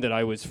anyone that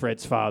I was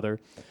Fred's father.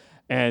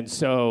 And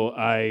so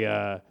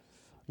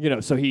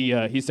so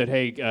he said,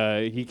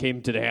 hey, he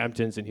came to the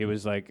Hamptons and he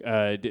was like,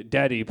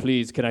 Daddy,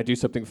 please, can I do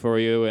something for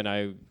you? And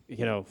I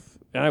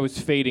was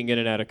fading in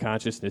and out of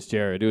consciousness,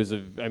 Jared. It was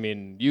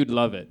you'd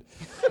love it.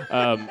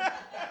 And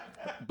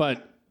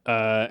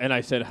I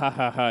said,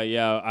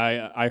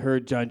 yeah, I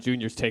heard John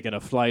Jr.'s taking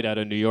a flight out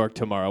of New York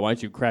tomorrow. Why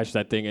don't you crash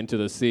that thing into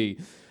the sea?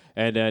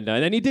 And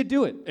then he did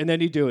do it. And then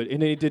he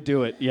did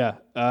do it.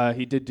 Yeah,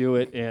 he did do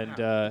it. And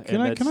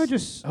Can I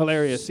just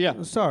hilarious?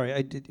 Yeah. Sorry,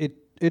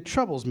 it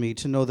troubles me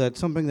to know that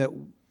something that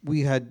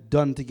we had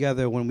done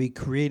together when we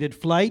created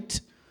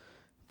Flight,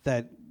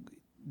 that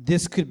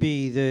this could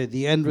be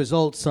the end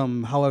result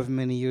some however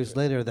many years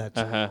later that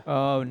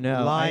Oh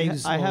no!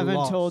 lives I were haven't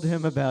lost. told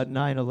him about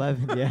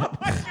 9/11 yet.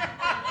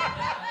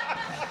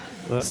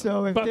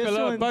 So if this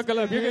one's- Buckle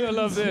up. You're gonna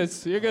love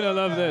this. You're gonna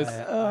love this.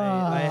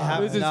 I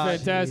have This is not.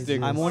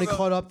 fantastic. I'm only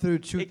caught up through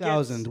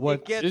 2000.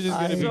 It gets This is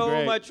gonna be so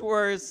great. much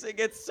worse. It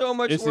gets so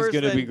much This is worse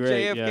gonna than be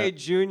great, JFK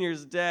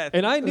Jr.'s death.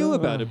 And I knew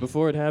about it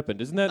before it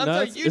happened. Isn't that I'm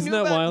nuts? sorry, you Isn't knew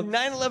that about wild?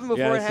 9/11 before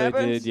Yes, it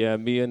happened? I did. Yeah,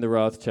 me and the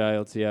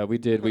Rothschilds. Yeah, we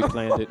did. We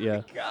planned it.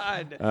 Yeah.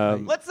 God.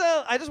 Let's.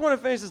 I just want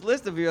to finish this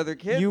list of your other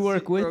kids. you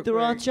work real with the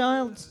quick.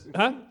 Rothschilds?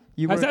 Huh?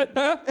 You How's work-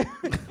 that?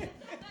 Huh?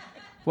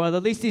 Well,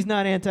 at least he's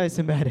not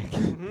anti-Semitic.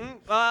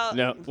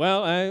 No.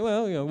 Well,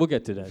 we'll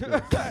get to that.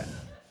 Yeah.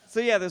 So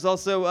yeah, there's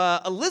also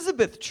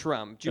Elizabeth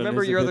Trump. Do you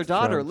remember your other Elizabeth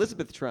daughter, Trump.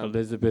 Elizabeth Trump?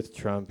 Elizabeth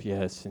Trump,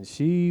 yes, and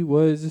she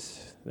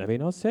was.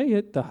 I'll say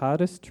it, the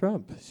hottest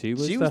Trump. She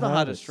was the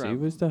hottest Trump. She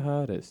was the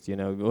hottest. You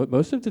know,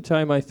 most of the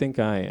time I think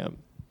I am,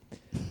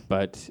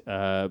 but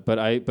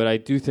I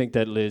do think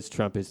that Liz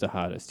Trump is the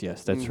hottest.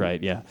 Yes, that's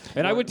right. Yeah,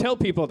 and I would tell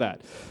people that.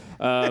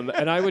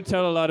 And I would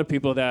tell a lot of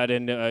people that,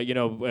 and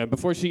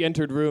before she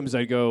entered rooms,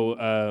 I'd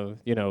go,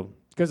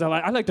 because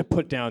I like to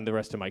put down the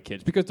rest of my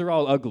kids because they're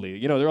all ugly.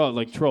 You know, they're all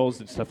like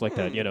trolls and stuff like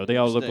that. You know, they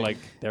all look like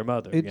their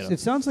mother. It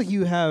sounds like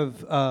you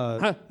have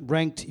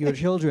ranked your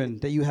children,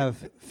 that you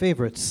have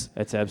favorites.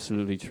 That's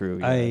absolutely true.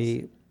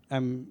 Yes.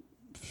 I'm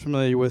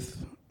familiar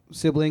with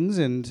siblings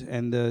and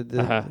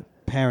the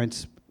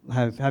parents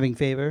having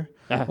favor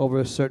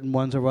over certain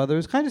ones or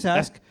others. Can I just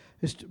ask,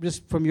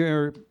 just from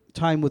your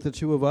time with the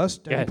two of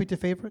us, have you picked a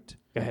favorite?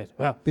 Go ahead.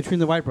 Well,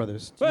 between the White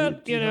brothers. Do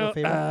you have a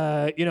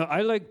favorite?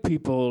 I like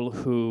people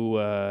who,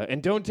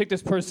 and don't take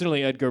this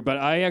personally, Edgar, but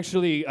I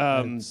actually,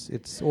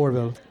 it's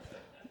Orville.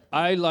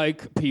 I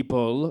like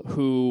people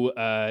who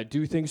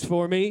do things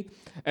for me,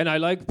 and I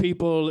like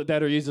people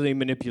that are easily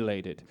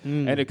manipulated.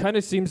 And it kind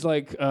of seems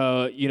like,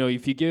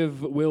 if you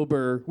give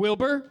Wilbur,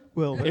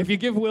 if you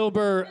give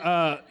Wilbur,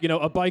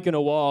 a bike and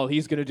a wall,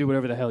 he's going to do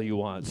whatever the hell you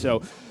want.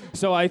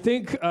 So I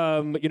think,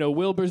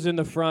 Wilbur's in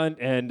the front,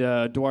 and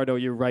Eduardo,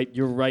 you're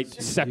right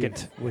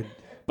second.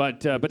 But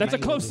that's a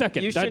close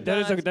second.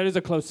 That is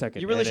a close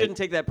second. You really shouldn't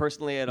take that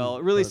personally at all.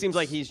 It really seems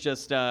like he's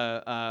just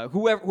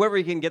whoever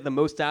he can get the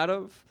most out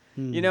of.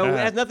 It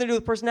has nothing to do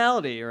with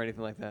personality or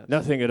anything like that.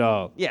 Nothing at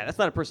all. Yeah, that's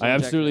not a personal I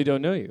absolutely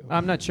don't know you.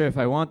 I'm not sure if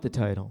I want the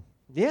title.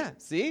 Yeah,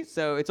 see?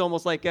 So it's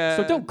almost like...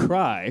 So don't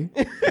cry.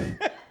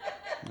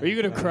 Are you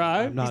going to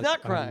cry? He's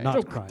not crying.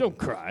 Don't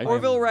cry.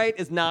 Orville Wright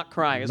is not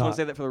crying. I just want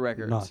to say that for the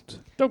record. Not.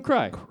 Don't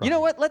cry. You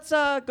know what? Let's go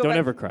back. Don't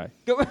ever cry.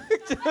 Go back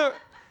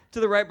to to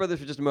the Wright brothers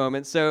for just a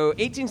moment. So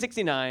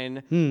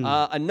 1869,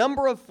 a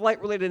number of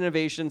flight-related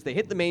innovations. They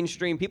hit the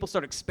mainstream. People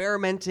start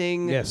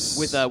experimenting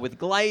with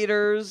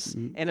gliders,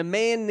 and a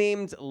man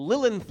named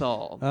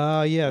Lilienthal.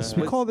 Yes,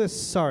 we call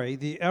this,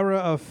 the era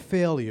of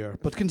failure.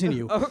 But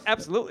continue. Oh,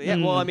 absolutely. Yeah.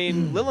 Well, I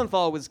mean,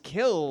 Lilienthal was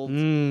killed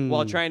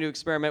while trying to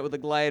experiment with a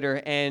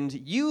glider, and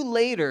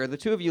the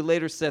two of you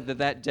later said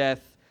that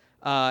death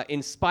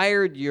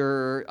inspired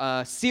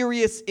your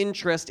serious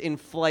interest in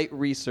flight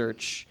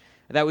research.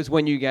 That was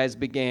when you guys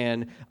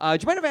began. Do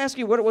you mind if I ask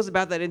you what it was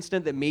about that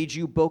incident that made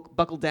you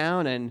buckle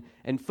down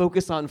and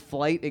focus on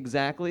flight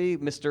exactly,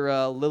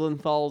 Mr.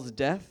 Lilienthal's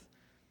death?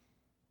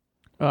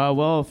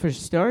 Well, for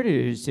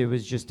starters, it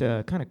was just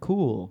kind of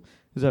cool.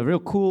 It was a real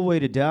cool way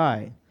to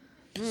die.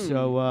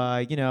 So,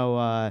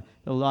 a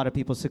lot of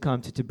people succumb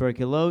to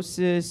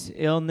tuberculosis,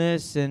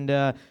 illness, and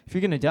if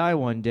you're going to die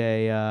one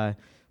day,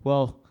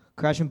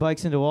 crashing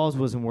bikes into walls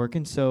wasn't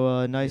working, so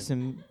a nice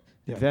and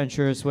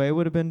adventurous way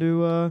would have been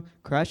to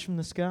crash from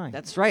the sky.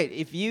 That's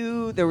right.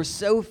 There were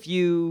so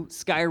few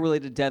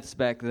sky-related deaths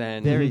back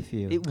then. Very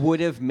few. It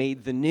would have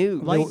made the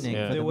news. Lightning.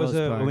 There was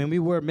we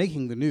were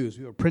making the news.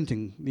 We were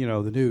printing, the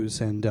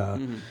news, and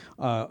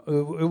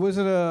it was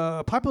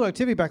a popular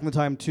activity back in the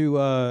time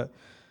to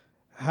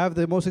have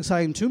the most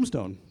exciting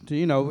tombstone.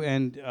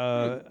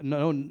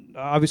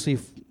 Obviously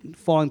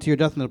falling to your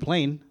death in a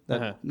plane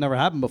that never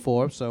happened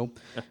before. So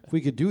if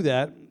we could do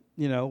that.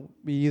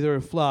 We either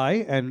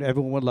fly and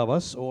everyone would love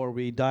us, or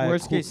we die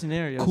Worst case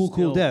scenario.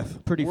 Cool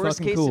death. Pretty Worst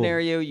fucking case cool.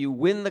 scenario, you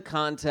win the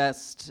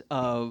contest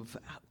of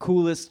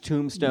coolest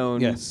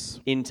tombstone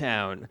in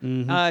town.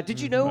 Did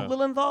you know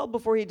Lilienthal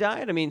before he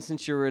died? I mean,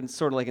 since you were in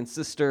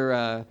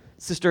sister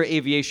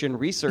aviation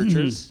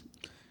researchers.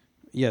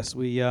 Yes,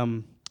 we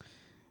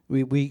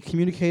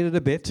communicated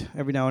a bit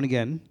every now and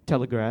again.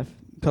 Telegraph,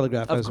 Of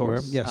as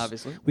course, it were. Yes,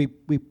 obviously. We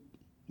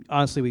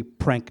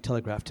prank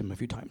telegraphed him a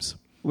few times.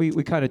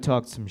 We kind of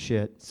talked some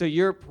shit. So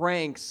your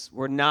pranks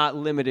were not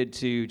limited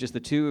to just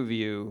the two of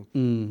you.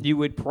 You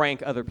would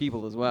prank other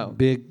people as well.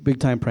 Big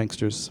time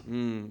pranksters.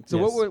 So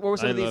what were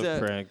some of these? I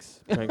love pranks.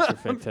 Pranks are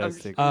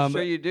fantastic. I'm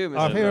sure you do, Mr.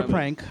 Our favorite Roman.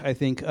 prank, I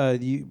think,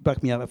 you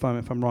back me up if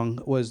I'm wrong,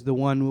 was the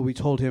one where we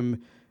told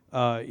him,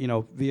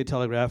 via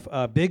telegraph,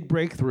 big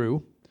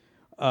breakthrough.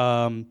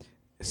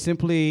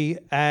 Simply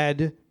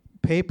add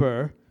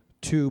paper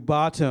to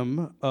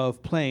bottom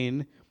of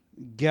plane,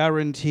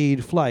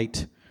 guaranteed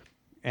flight.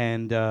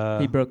 And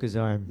He broke his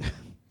arm.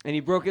 And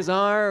he broke his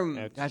arm.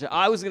 Gotcha.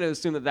 I was going to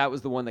assume that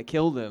was the one that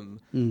killed him.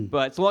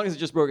 But so long as it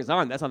just broke his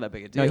arm, that's not that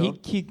big a deal. No,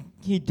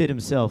 he did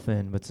himself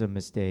in with some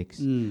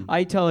mistakes.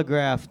 I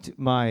telegraphed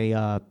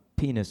my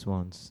penis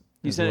once.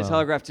 You sent a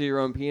telegraph to your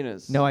own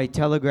penis. No, I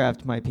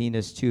telegraphed my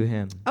penis to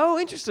him. Oh,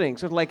 interesting.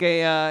 Sort of like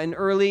an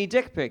early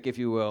dick pic, if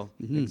you will.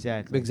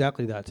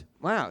 Exactly that.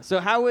 Wow. So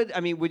how was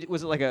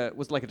it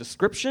like a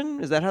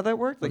description? Is that how that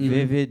worked? Like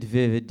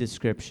Vivid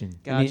description.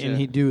 Gotcha. And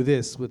he'd do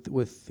this with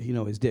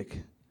his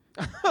dick.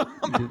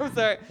 I'm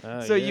sorry.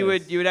 So you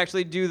would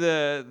actually do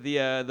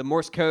the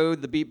Morse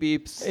code, the beep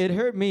beeps. It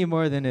hurt me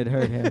more than it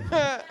hurt him.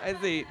 I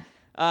see.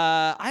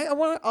 I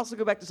want to also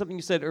go back to something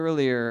you said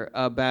earlier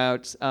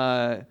about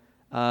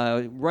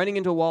running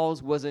into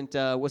walls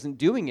wasn't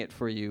doing it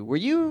for you. Were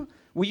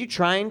you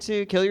trying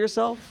to kill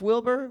yourself,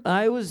 Wilbur?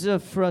 I was a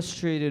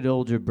frustrated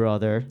older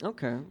brother.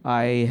 Okay.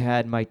 I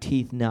had my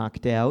teeth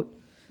knocked out.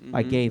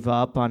 I gave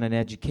up on an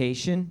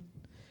education.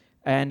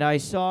 And I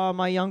saw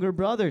my younger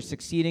brother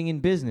succeeding in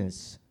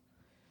business.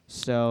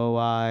 So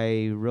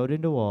I rode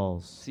into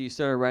walls. So you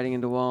started riding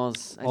into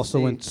walls. I Also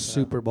see. went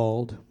super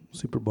bald.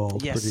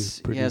 Yes.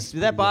 Pretty Yes.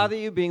 Did that bother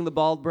you, being the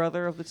bald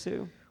brother of the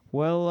two?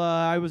 Well,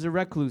 I was a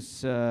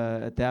recluse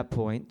at that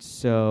point,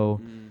 so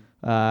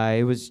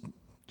it was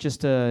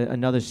just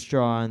another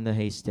straw in the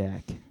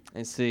haystack.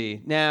 I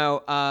see.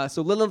 Now,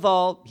 so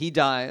Lilienthal, he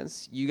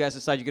dies. You guys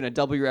decide you're going to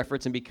double your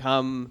efforts and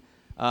become,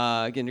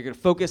 again, you're going to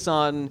focus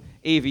on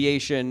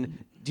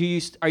aviation.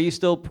 Are you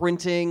still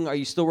printing? Are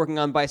you still working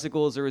on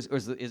bicycles, or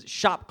is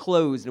shop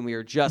closed and we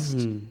are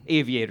just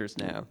aviators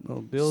now?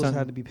 Well, bills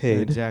had to be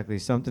paid. Exactly.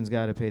 Something's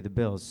got to pay the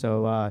bills.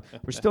 So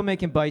we're still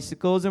making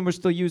bicycles, and we're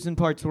still using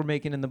parts we're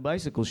making in the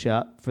bicycle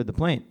shop for the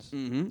planes.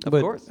 Of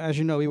But course. as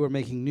you know, we were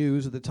making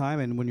news at the time,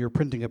 and when you're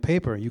printing a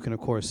paper, you can, of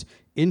course,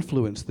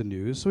 influence the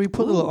news. So we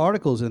put little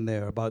articles in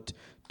there about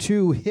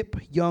two hip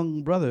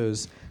young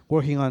brothers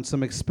working on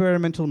some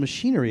experimental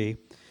machinery,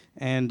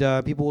 and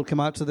people would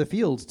come out to the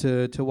fields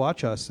to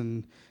watch us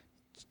and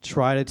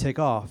try to take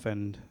off,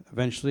 and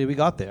eventually we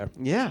got there.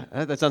 Yeah,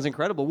 that sounds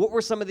incredible. What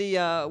were some of the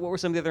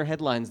other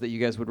headlines that you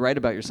guys would write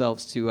about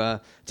yourselves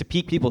to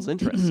pique people's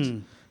interest?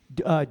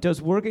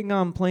 Does working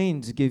on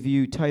planes give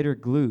you tighter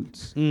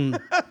glutes?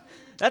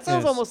 That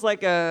sounds Yes. almost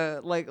like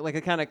a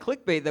kind of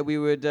clickbait that we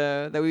would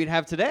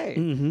have today.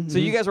 Mm-hmm, So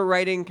you guys were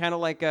writing kind of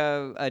like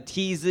a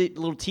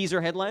little teaser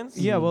headlines.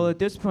 Yeah, well, at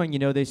this point,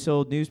 they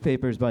sold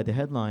newspapers by the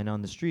headline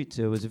on the street,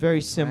 so it was a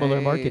very similar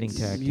Right. marketing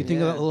tactic. You think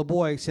of Yeah. that little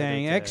boy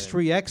saying,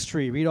 "Extra,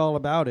 extra, read all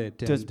about it."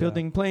 Does and,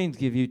 building planes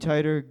give you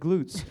tighter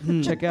glutes?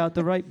 Check out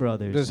the Wright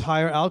brothers. does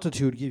higher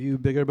altitude give you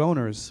bigger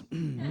boners?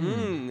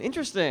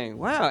 Interesting.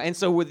 Wow. And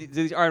so with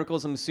these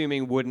articles, I'm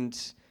assuming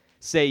wouldn't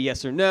say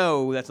yes or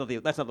no. That's not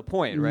the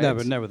point, right?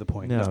 Never the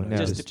point. No, That's no.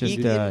 Just it's to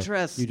pique just,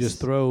 interest. You just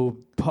throw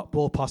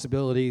both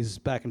possibilities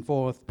back and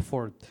forth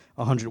before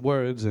 100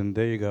 words, and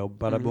there you go.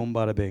 Bada boom,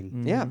 bada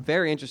bing. Yeah,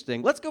 very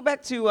interesting. Let's go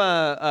back to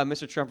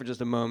Mr. Trump for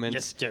just a moment.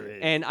 Yes,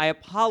 Jared. And I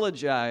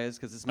apologize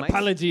because this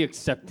Apology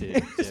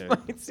accepted. this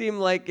might seem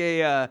like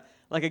a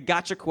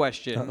gotcha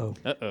question. Uh-oh.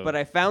 Uh-oh. But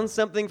I found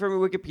something from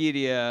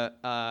Wikipedia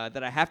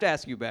that I have to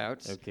ask you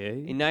about. Okay.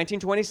 In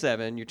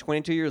 1927, you're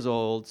 22 years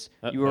old.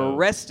 You were Uh-oh.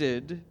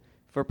 arrested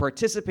for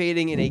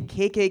participating in a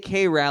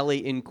KKK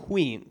rally in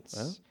Queens.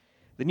 Well.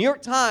 The New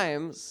York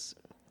Times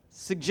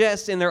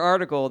suggests in their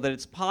article that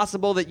it's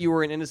possible that you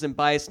were an innocent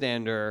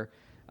bystander,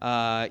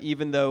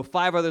 even though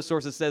 5 other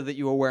sources said that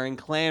you were wearing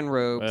Klan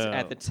robes Wow.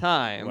 at the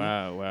time.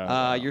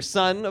 Wow. Your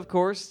son, of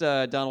course,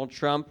 Donald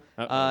Trump,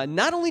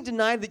 not only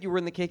denied that you were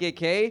in the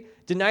KKK,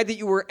 denied that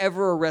you were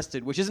ever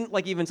arrested, which isn't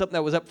like even something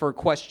that was up for a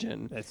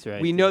question. That's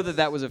right, We know yes.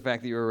 that was a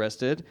fact that you were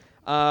arrested.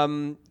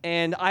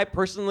 And I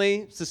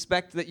personally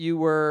suspect that you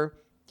were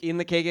in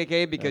the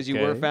KKK because you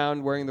were Okay.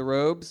 found wearing the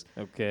robes.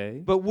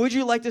 Okay. But would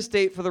you like to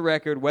state for the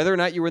record whether or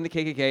not you were in the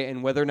KKK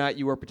and whether or not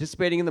you were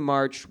participating in the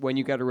march when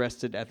you got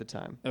arrested at the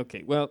time?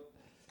 Okay. Well,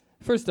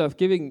 first off,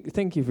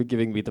 thank you for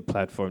giving me the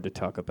platform to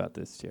talk about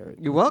this, Jared.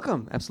 You're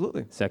welcome.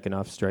 Absolutely. Second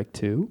off, strike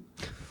 2.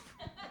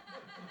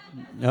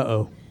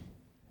 Uh-oh.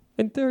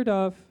 And third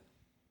off,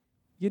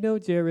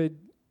 Jared,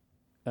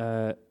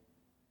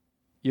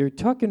 you're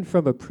talking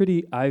from a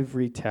pretty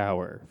ivory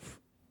tower.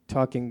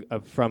 Talking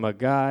from a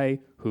guy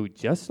who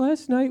just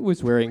last night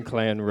was wearing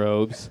Klan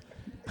robes,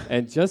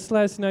 and just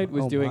last night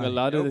was Oh doing my. a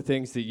lot of the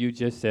things that you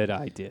just said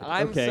I did.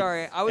 I'm okay?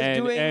 sorry. I was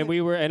doing- And we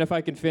were, and if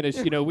I can finish,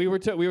 we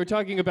were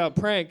talking about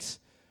pranks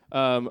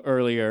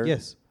earlier.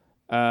 Yes.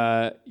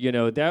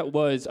 That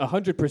was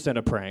 100%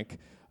 a prank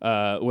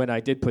when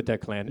I did put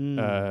that Klan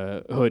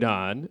hood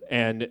on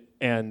and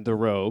the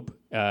robe,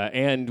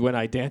 and when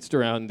I danced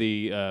around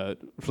the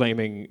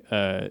flaming,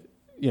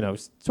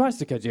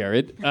 swastika,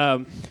 Jared.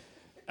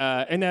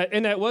 And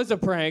that was a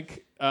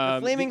prank.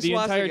 flaming the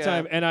entire swastika.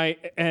 time,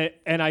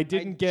 and I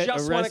didn't get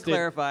just arrested. wanna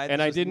clarify, and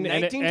this I was didn't.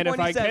 And if I can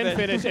 1927.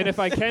 finish, and if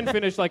I can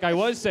finish, like I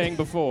was saying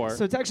before,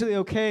 So it's actually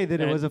okay that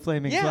it And- was a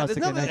flaming Yeah, there's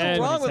swastika. in nothing And-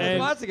 wrong with the 1927.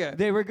 swastika.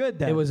 They were good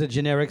then. It was a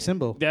generic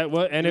symbol. that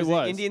was, and It was it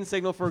was an Indian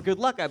signal for good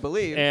luck, I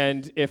believe.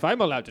 And if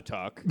I'm allowed to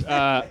talk,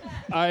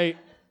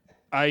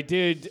 I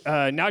did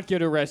not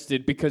get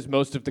arrested because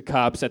most of the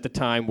cops at the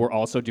time were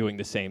also doing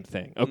the same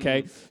thing.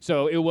 Okay,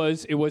 so it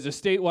was a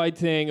statewide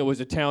thing. It was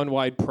a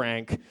town-wide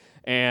prank,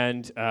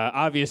 and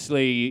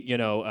obviously,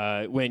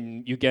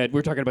 when you get, we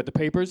were talking about the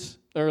papers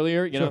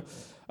earlier.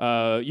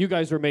 You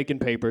guys were making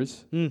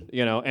papers,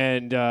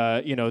 and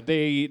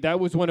that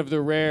was one of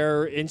the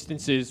rare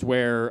instances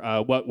where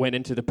what went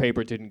into the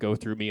paper didn't go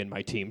through me and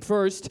my team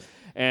first.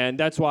 And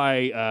that's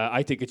why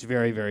I think it's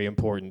very, very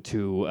important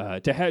to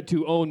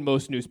own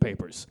most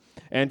newspapers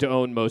and to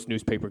own most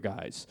newspaper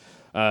guys,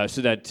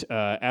 so that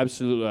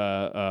absolute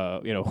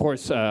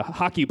horse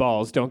hockey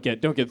balls don't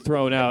get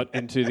thrown out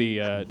into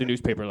the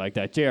newspaper like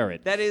that,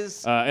 Jared. That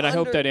is and I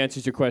hope under- that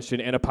answers your question.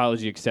 And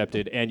apology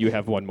accepted. And you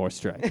have one more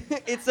strike.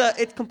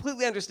 it's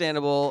completely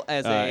understandable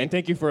as And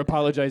thank you for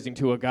apologizing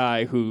to a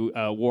guy who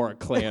wore a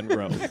Klan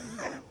robe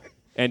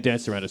and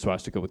danced around a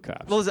swastika with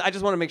cops. Well, listen, I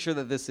just want to make sure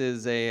that this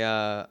is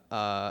a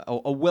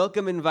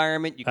welcome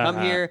environment. You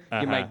come here,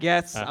 you're my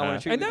guests. I want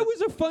to treat And you that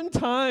was a fun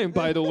time,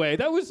 by the way.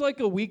 That was like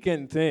a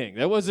weekend thing.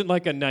 That wasn't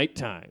like a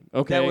nighttime.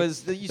 Okay.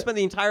 you spent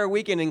the entire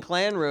weekend in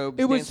Klan robes.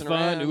 It was dancing fun.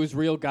 around. It was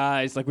real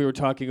guys, like we were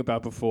talking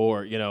about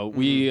before.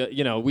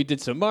 We did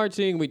some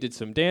marching, we did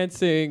some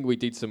dancing, we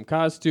did some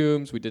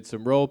costumes, we did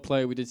some role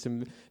play, we did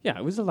some. Yeah,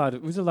 it was a lot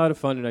of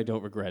fun, and I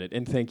don't regret it.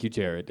 And thank you,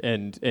 Jared.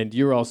 And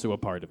you're also a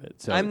part of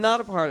it. So I'm not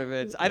a part of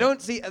it. I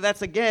don't see.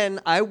 That's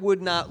again. I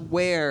would not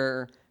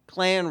wear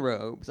Klan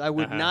robes. I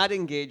would not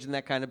engage in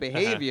that kind of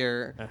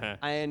behavior.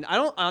 And I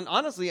don't.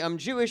 Honestly, I'm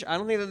Jewish. I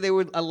don't think that they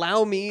would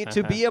allow me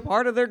to be a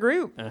part of their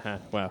group.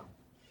 Well,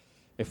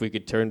 if we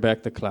could turn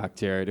back the clock,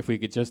 Jared, if we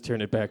could just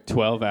turn it back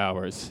 12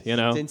 hours,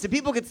 And so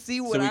people could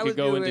see what so we I was could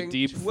go doing into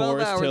deep 12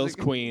 Forest hours Hills,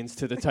 ago. Queens,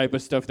 to the type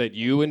of stuff that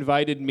you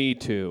invited me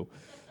to.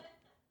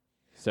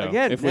 So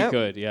Again, if we that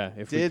could,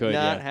 if we did could,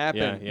 not yeah,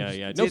 happen. yeah.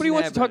 Didn't Nobody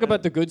wants to talk happen.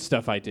 about the good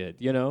stuff I did,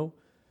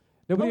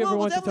 Nobody ever We'll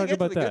wants to definitely talk get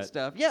about to the that. good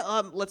stuff.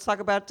 Yeah, let's talk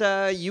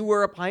about you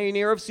were a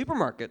pioneer of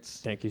supermarkets.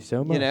 Thank you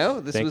so much.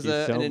 This Thank was you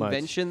so an much.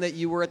 invention that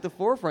you were at the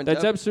forefront That's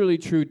of. absolutely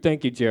true.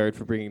 Thank you, Jared,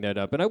 for bringing that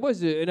up. And I love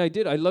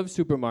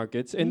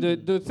supermarkets. And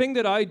the thing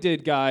that I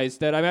did, guys,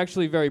 that I'm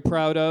actually very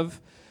proud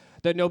of,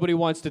 that nobody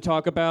wants to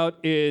talk about,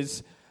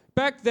 is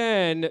back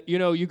then, you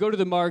know, you go to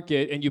the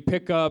market and you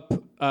pick up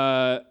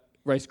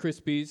Rice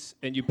Krispies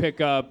and you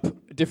pick up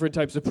different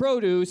types of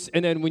produce,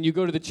 and then when you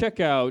go to the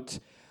checkout,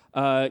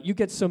 you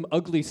get some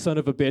ugly son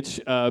of a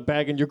bitch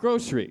bagging your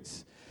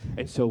groceries.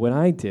 And so what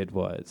I did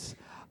was,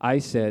 I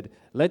said,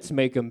 let's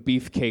make them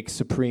Beefcake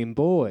Supreme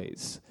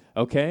boys,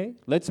 okay?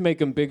 Let's make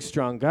them big,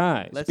 strong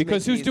guys.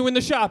 Because who's doing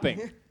the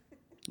shopping?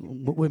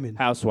 Women.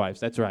 Housewives,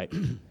 that's right.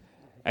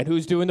 And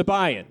who's doing the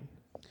buying?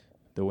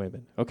 The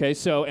women. Okay,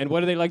 so, and what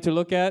do they like to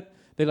look at?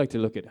 They like to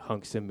look at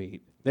hunks of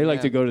meat. They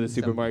like to go to the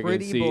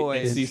supermarket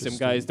and see some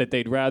guys that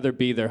they'd rather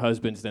be their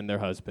husbands than their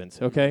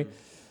husbands, okay?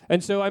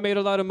 And so I made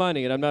a lot of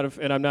money, and I'm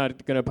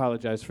not going to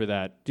apologize for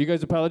that. Do you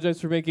guys apologize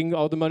for making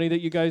all the money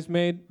that you guys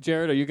made?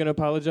 Jared, are you going to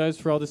apologize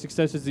for all the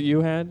successes that you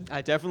had?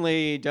 I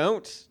definitely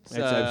don't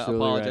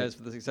apologize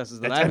for the successes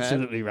that I've had. That's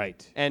absolutely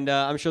right. And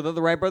I'm sure that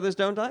the Wright brothers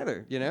don't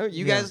either. You know,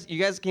 you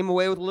guys came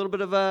away with a little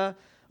bit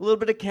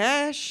of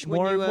cash.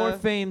 More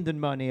fame than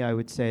money, I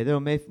would say. Though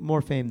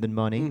more fame than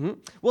money. Mm-hmm.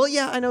 Well,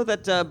 yeah, I know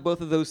that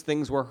both of those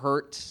things were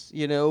hurt.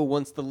 You know,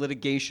 once the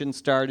litigation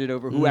started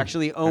over who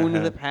actually owned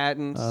the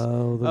patent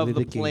of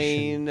the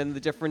plane and the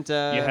different you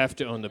have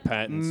to own the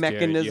patents,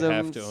 mechanisms. Jared.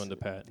 You have to own the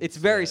patents. It's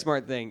a very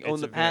smart thing. Own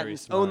the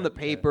patents. Own the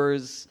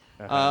papers.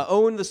 Uh-huh.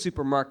 Own the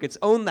supermarkets.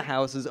 Own the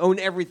houses. Own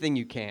everything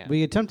you can.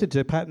 We attempted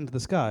to patent the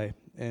sky,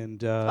 and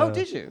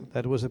did you?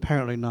 That was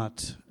apparently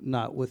not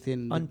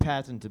within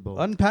Unpatentable.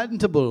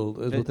 Unpatentable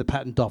is what the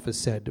patent office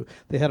said.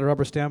 They had a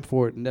rubber stamp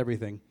for it and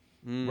everything,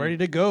 ready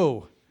to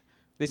go.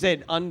 They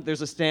said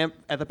there's a stamp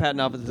at the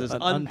patent office that says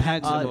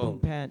unpatentable.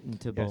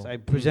 Unpatentable. Yes, I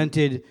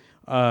presented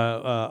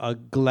a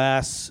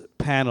glass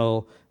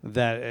panel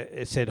that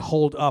it said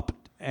 "hold up,"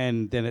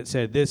 and then it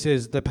said, "This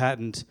is the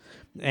patent,"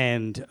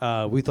 and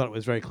we thought it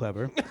was very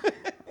clever.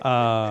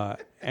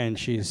 And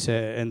she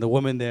said, and the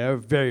woman there,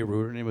 very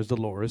rude, her name was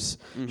Dolores.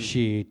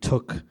 She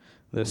took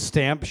the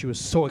stamp. She was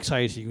so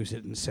excited to use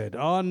it and said,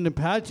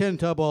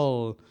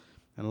 "Unpatentable,"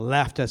 and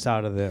laughed us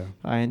out of there.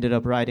 I ended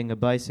up riding a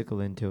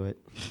bicycle into it.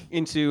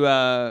 Into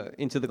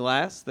the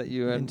glass that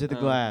you had. Into the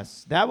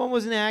glass. That one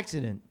was an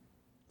accident.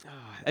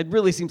 It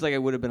really seems like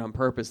it would have been on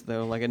purpose,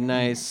 though. Like a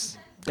nice.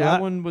 That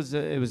one was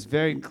it was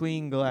very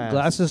clean glass.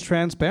 Glass is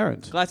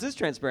transparent. Glass is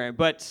transparent,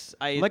 but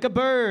like a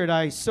bird,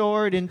 I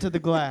soared into the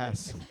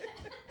glass.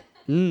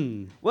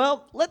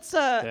 Well, let's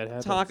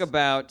talk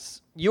about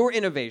your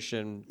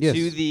innovation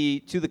to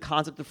the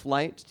concept of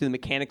flight, to the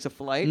mechanics of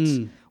flight,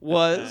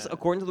 was,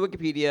 according to the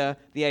Wikipedia,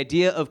 the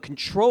idea of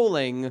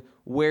controlling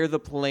where the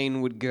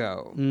plane would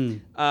go.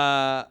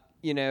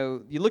 You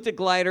know, you looked at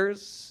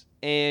gliders,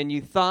 and you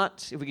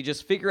thought if we could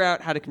just figure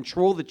out how to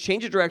control the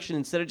change of direction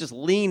instead of just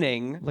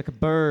leaning. Like a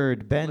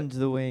bird, bend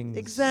the wings.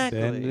 Exactly.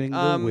 Bending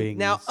the wings.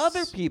 Now,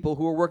 other people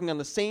who were working on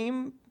the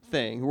same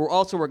thing, who were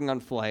also working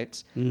on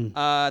flight, they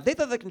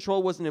thought that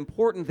control wasn't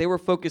important. They were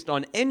focused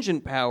on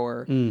engine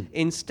power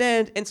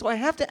instead. And so I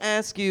have to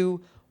ask you,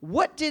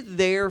 what did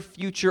their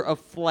future of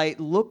flight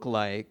look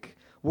like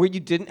where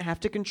you didn't have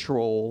to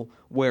control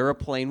where a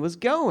plane was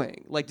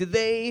going? Like, did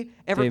they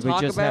ever talk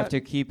about... They would just have to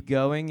keep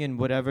going in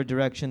whatever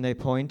direction they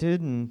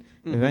pointed and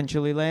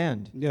eventually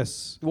land.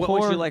 Yes. What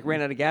was you like,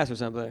 ran out of gas or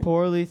something?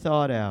 Poorly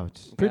thought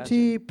out.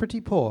 Pretty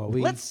poor.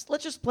 Let's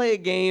just play a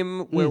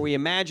game where we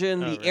imagine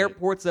the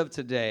airports of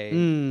today.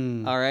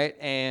 All right,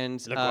 and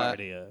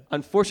LaGuardia.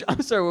 Unfortunately,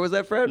 I'm sorry. What was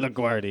that, Fred?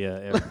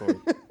 LaGuardia Airport.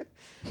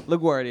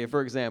 LaGuardia,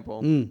 for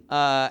example.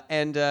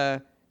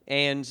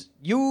 And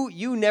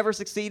you never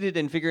succeeded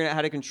in figuring out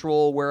how to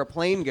control where a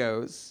plane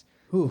goes.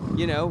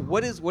 You know,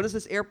 what does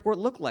this airport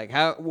look like?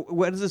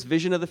 What is this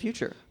vision of the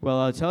future? Well,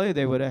 I'll tell you,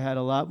 they would have had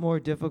a lot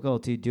more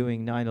difficulty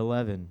doing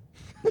 9/11.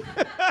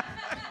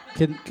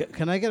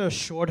 Can I get a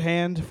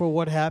shorthand for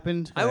what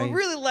happened? I would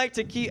really like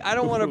to keep. I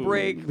don't want to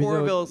break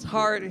Orville's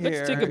heart here.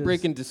 Let's take a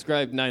break and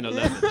describe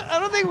 9/11. I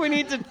don't think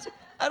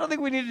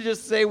we need to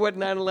just say what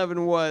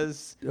 9/11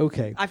 was.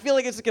 Okay. I feel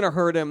like it's going to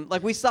hurt him.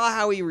 Like, we saw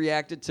how he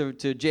reacted to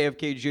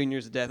JFK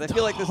Jr.'s death. I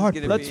feel like this is going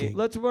to be...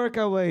 Let's work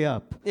our way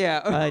up.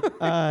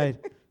 Yeah.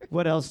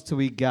 What else do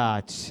we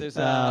got? There's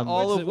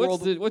all of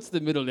world... What's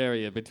the middle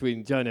area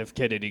between John F.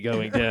 Kennedy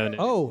going down and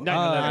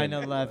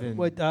 9/11.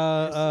 What?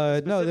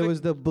 No, there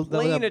was the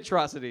plane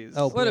atrocities.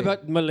 Oh, what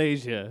about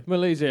Malaysia?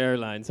 Malaysia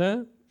Airlines,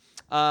 huh?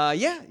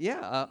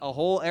 A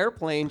whole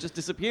airplane just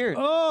disappeared.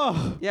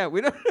 Oh, yeah,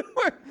 we don't.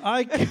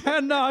 I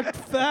cannot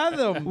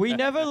fathom. We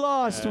never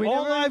lost. We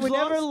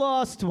never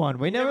lost one.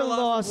 We never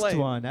lost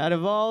one. Out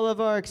of all of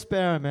our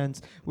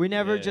experiments, we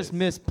never just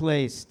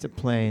misplaced a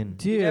plane.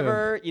 You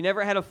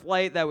never had a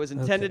flight that was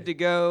intended to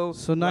go.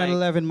 So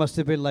 9/11 must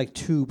have been like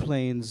two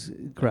planes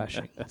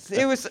crashing.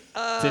 It was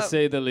to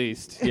say the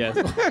least. Yes.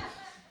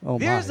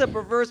 There's a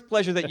perverse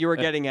pleasure that you are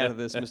getting out of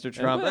this, Mr.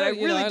 Trump, and I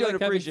really don't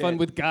appreciate. Having fun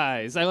with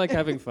guys. I like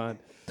having fun.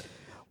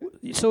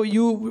 So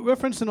you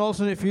referenced an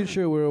alternate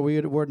future where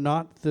we were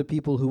not the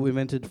people who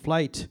invented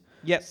flight.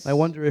 Yes. I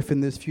wonder if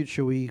in this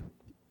future we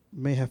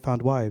may have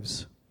found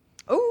wives.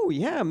 Oh,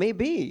 yeah,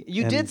 maybe.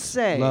 You did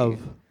say love.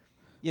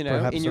 You know,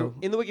 Perhaps in so.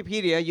 the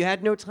Wikipedia, you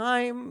had no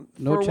time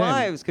No for time.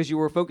 wives because you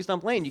were focused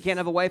on planes. You can't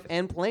have a wife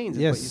and planes.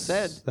 Is Yes, what you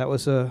said. that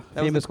was a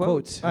That was famous the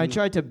quote. quote. I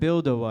tried to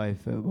build a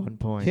wife at one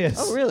point. Yes.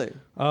 Oh, really?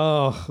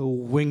 Oh,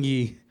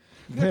 wingy.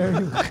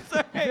 Very,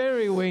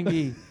 very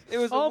wingy. It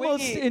was a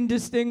Almost wingy-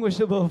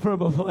 indistinguishable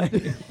from a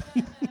plane.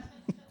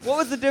 What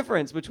was the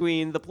difference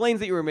between the planes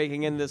that you were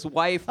making and this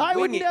wife? I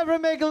would wingy- never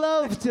make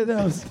love to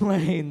those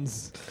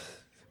planes.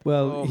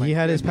 Well, Oh, my he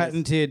had his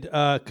goodness.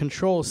 patented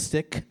control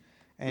stick,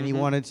 and he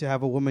wanted to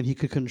have a woman he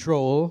could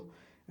control.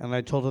 And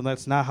I told him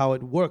that's not how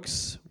it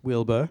works,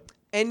 Wilbur.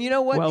 And you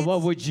know what? Well, what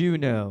It's- would you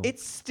know?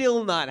 It's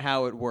still not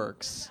how it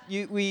works.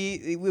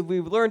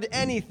 We've learned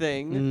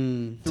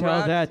anything. Tell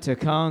throughout- that to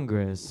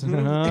Congress.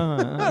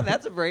 Oh,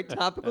 that's a very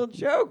topical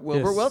joke,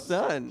 Wilbur. Yes. Well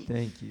done.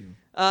 Thank you.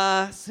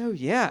 So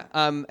yeah,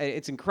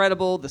 it's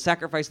incredible the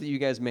sacrifice that you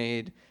guys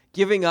made,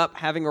 giving up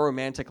having a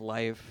romantic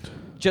life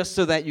just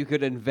so that you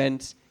could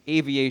invent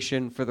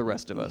aviation for the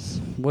rest of us.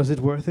 Was it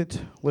worth it?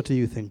 What do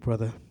you think,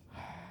 brother?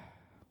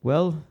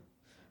 Well,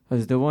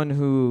 as the one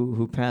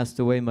who passed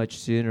away much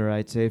sooner,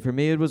 I'd say for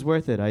me it was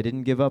worth it. I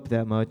didn't give up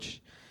that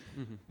much.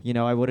 You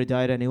know, I would have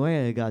died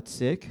anyway. I got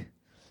sick,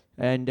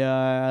 and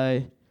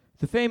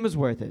the fame was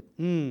worth it.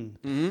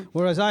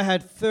 Whereas I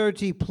had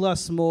 30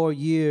 plus more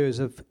years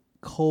of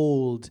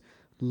cold,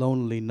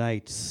 lonely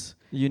nights.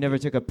 You never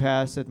took a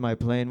pass at my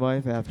plane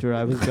wife after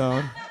I was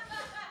gone.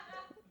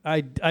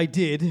 I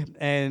did,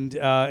 and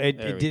it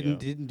There we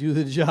didn't do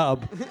the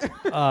job,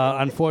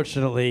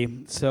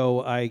 unfortunately.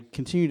 So I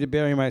continued to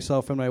bury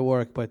myself in my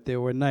work, but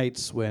there were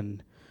nights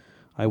when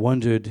I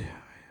wondered,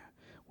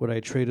 would I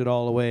trade it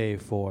all away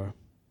for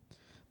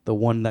the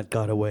one that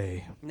got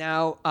away?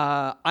 Now,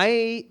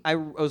 I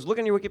was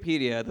looking at your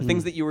Wikipedia, the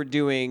things that you were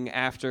doing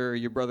after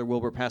your brother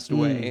Wilbur passed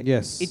away.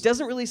 yes. It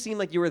doesn't really seem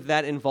like you were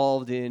that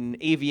involved in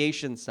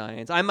aviation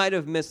science. I might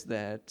have missed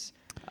that.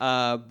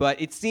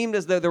 But it seemed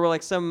as though there were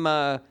like some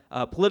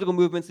political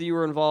movements that you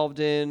were involved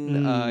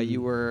in.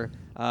 You were,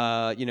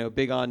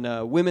 big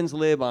on women's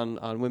lib,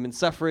 on women's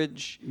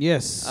suffrage.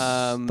 Yes.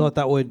 Thought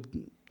that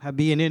would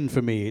be an in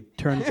for me. It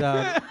turns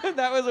out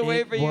That was a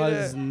way it for you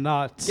was to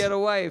not. get a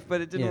wife,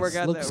 but it didn't work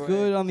out Looks that way.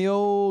 good on the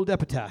old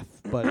epitaph,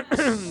 but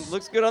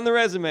Looks good on the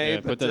resume. Yeah,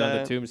 but, put that on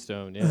the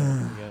tombstone. Yeah.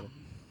 You got it.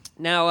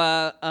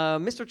 Now,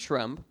 Mr.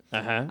 Trump,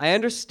 Uh-huh. I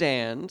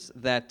understand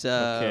that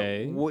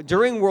Okay.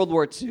 during World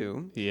War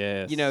II,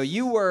 Yes. you know,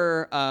 you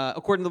were,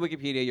 according to the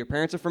Wikipedia, your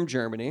parents are from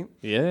Germany.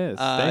 Yes.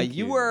 Thank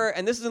you. You were,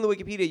 and this is in the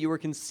Wikipedia, you were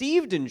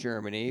conceived in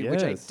Germany,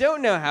 which I Yes.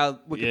 don't know how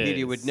Wikipedia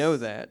Yes. would know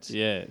that.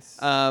 Yes.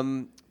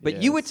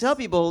 But you would Yes. tell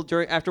people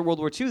after World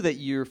War II that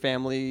your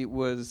family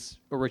was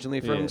originally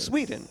from Yes.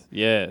 Sweden.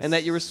 Yes. And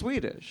that you were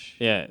Swedish.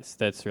 Yes,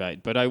 that's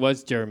right. But I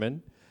was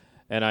German,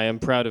 and I am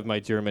proud of my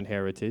German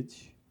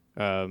heritage.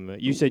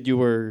 You said you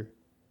were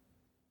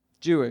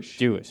Jewish.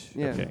 Jewish.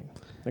 Yeah. Okay.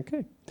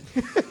 Okay.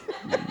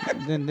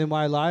 then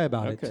why lie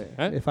about Okay. it?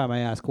 Huh? If I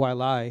may ask, why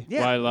lie?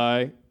 Yeah. Why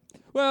lie?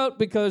 Well,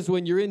 because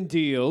when you're in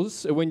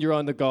deals, when you're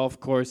on the golf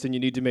course and you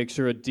need to make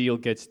sure a deal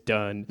gets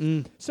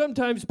done,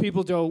 sometimes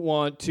people don't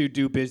want to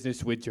do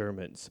business with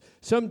Germans.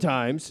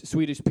 Sometimes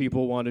Swedish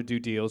people want to do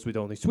deals with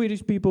only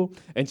Swedish people,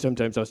 and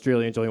sometimes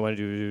Australians only want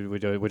to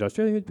do with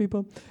Australian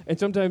people, and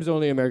sometimes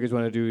only Americans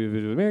want to do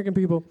with American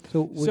people.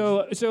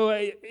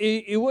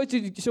 It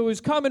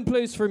was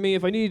commonplace for me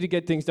if I needed to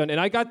get things done, and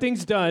I got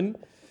things done,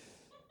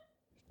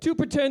 to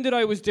pretend that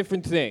I was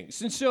different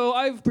things. And so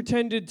I've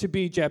pretended to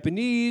be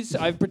Japanese,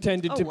 I've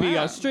pretended to be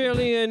wow.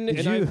 Australian,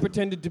 and I've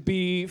pretended to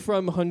be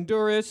from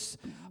Honduras.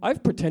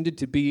 I've pretended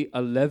to be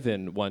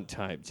 11 one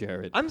time,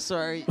 Jared. I'm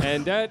sorry.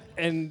 And that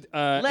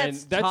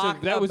Let's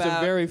talk that was a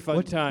about- very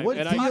fun time. What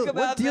And deal, Talk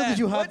about did that.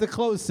 you have What- to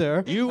close,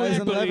 sir? you as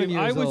wouldn't an 11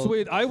 believe years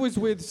old? I was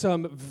with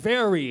some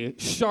very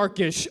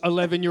sharkish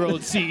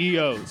 11-year-old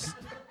CEOs.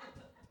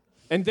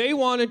 And they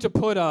wanted to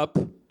put up,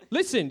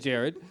 listen,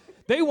 Jared,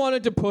 they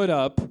wanted to put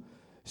up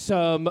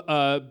some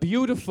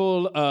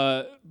beautiful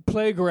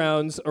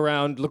playgrounds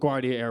around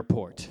LaGuardia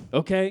Airport,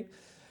 okay?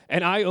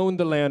 And I owned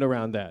the land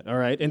around that, all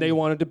right? And they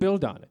wanted to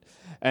build on it.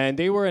 And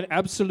they were an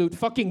absolute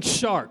fucking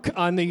shark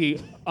on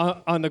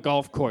the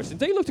golf course. And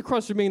they looked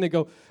across from me and they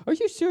go, "Are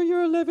you sure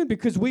you're 11?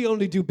 Because we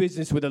only do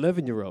business with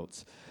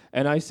 11-year-olds."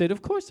 And I said,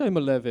 "Of course I'm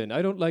 11.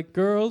 I don't like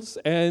girls,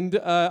 and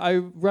I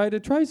ride a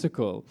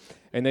tricycle."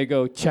 And they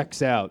go,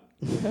 "Checks out."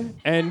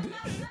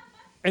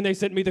 And they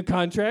sent me the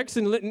contracts,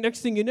 and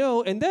next thing you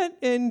know,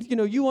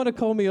 you want to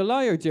call me a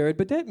liar, Jared,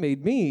 but that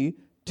made me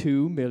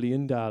 $2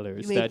 million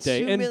that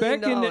day.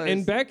 $2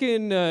 million. Back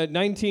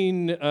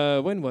in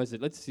when was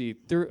it? Let's see,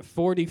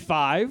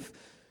 45.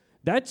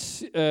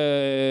 That's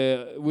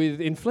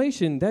with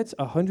inflation. That's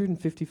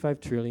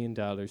 $155 trillion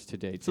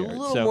today, It's a Jared.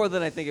 little more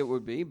than I think it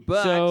would be,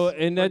 but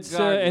That's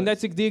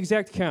regardless. the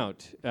exact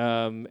count,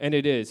 and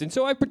it is. And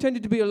so I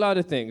pretended to be a lot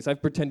of things.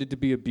 I've pretended to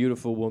be a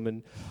beautiful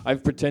woman.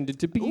 I've pretended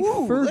to be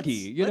Ooh, Fergie. let's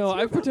hear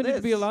I've about pretended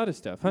to be a this. lot of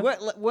stuff. Huh?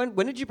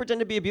 When did you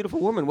pretend to be a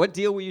beautiful woman? What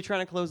deal were you trying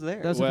to close there?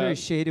 That's a Well- very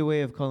shady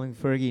way of calling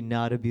Fergie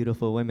not a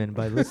beautiful woman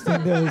by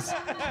listing those.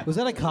 Was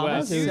that a comment? Well,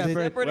 Was it-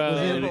 separate Well,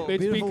 example.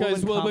 it's Beautiful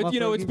because woman, it's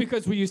comma,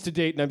 because Fergie? we used to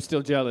date, and I'm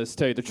still jealous, to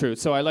tell you the truth.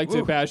 So I like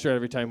to bash her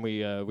every time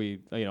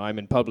I'm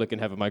in public and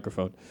have a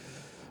microphone.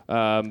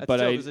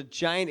 There's a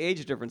giant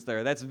age difference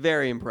there. That's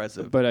very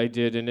impressive. But I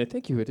did, and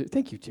thank you,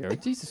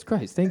 Jared. Jesus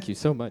Christ, thank you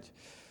so much.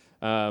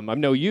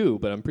 I'm no you,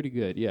 but I'm pretty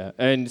good, yeah.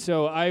 And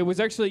so I was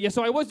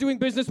doing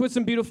business with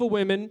some beautiful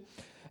women.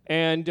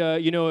 And,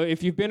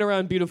 if you've been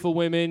around beautiful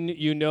women,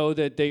 you know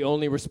that they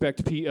only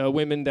respect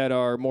women that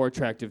are more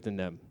attractive than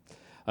them.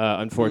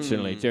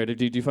 Unfortunately. Jared,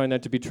 do you find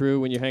that to be true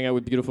when you hang out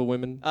with beautiful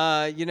women?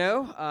 I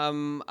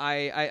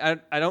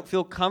don't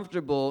feel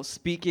comfortable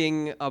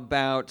speaking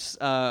about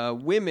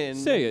women.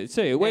 Say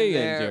it. Weigh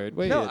in, Jared.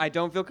 No, I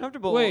don't feel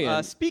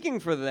comfortable speaking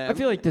for them. I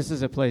feel like this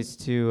is a place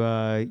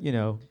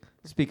to,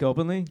 speak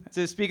openly.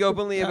 To speak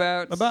openly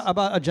about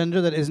a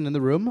gender that isn't in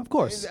the room, of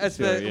course. That's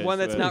the one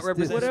that's not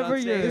represented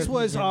on stage. This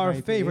was our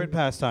favorite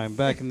pastime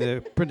back in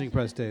the printing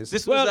press days.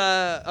 This was,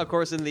 of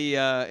course, in the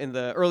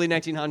early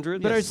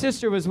 1900s. But our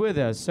sister was with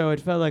us, so it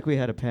felt like we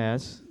had a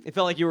pass. It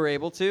felt like you were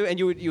able to, and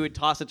you would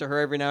toss it to her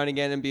every now and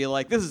again and be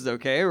like, "This is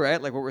okay, right?"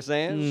 Like what we're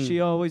saying. She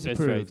always That's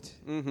approved.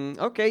 right.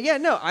 Mm-hmm. Okay, yeah,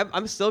 no,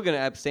 I'm still going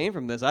to abstain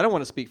from this. I don't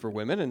want to speak for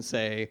women and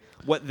say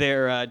what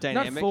their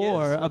dynamic Not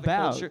for, is.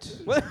 about.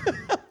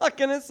 I'm not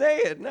going to say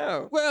it,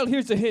 no. Well,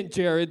 here's a hint,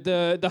 Jared.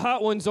 The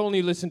hot ones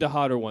only listen to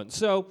hotter ones.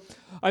 So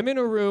I'm in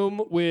a room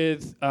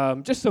with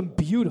just some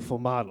beautiful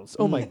models.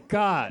 Oh, my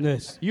God.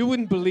 Yes. You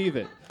wouldn't believe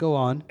it. Go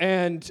on.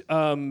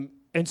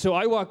 And so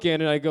I walk in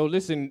and I go,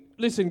 listen,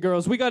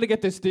 girls, we got to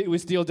get this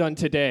deal done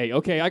today.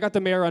 Okay, I got the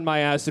mayor on my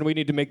ass, and we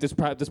need to make this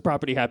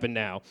property happen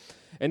now.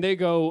 And they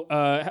go,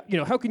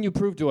 how can you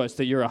prove to us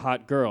that you're a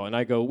hot girl? And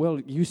I go, well,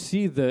 you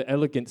see the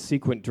elegant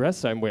sequin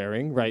dress I'm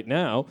wearing right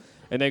now.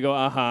 And they go,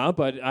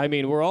 but I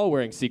mean, we're all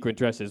wearing sequin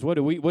dresses. What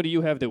do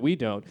you have that we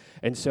don't?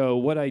 And so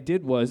what I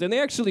did was, and they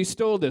actually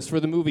stole this for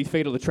the movie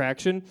Fatal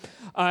Attraction.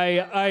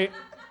 I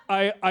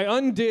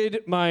undid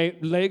my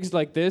legs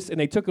like this, and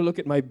they took a look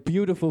at my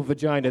beautiful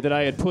vagina that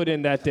I had put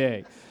in that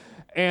day.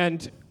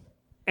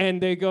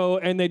 And they go,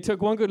 and they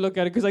took one good look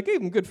at it, because I gave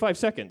them a good 5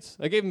 seconds.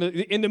 I gave them,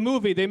 in the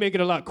movie, they make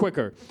it a lot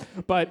quicker.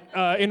 But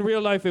in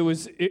real life, it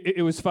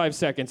was 5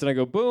 seconds. And I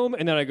go, boom,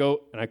 and then I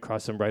go, and I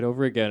cross them right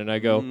over again. And I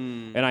go,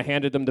 and I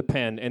handed them the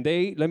pen. And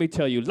they, let me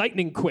tell you,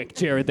 lightning quick,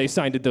 Jared, they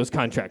signed those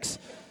contracts.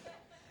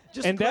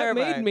 Just and that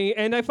made me,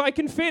 and if I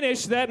can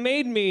finish, that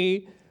made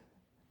me,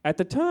 at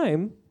the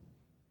time,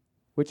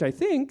 which I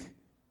think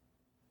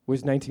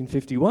was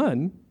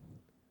 1951,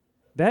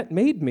 that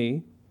made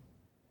me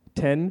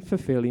 $10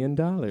 fulfillion.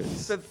 $10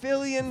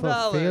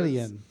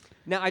 Fulfillion.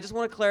 Now, I just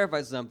want to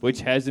clarify something.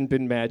 Which hasn't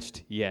been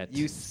matched yet.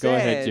 You Go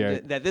ahead, said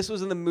Jared. that this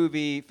was in the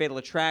movie Fatal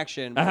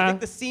Attraction. But I think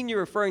the scene you're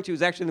referring to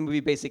is actually in the movie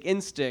Basic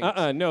Instinct.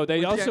 No,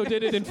 they also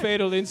did it in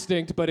Fatal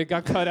Instinct, but it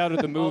got cut out of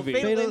the movie.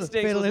 Fatal Instinct,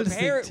 Fatal was,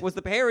 Instinct. was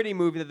the parody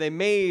movie that they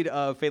made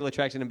of Fatal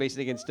Attraction and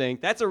Basic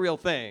Instinct. That's a real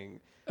thing.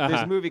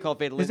 There's a movie called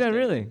Fatal Is that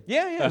Instinct. really?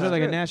 Yeah, yeah. Is it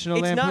like a It's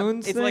National not-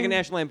 Lampoon's It's like a thing?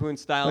 National Lampoon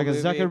style Like a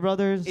movie. Zucker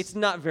Brothers? It's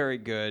not very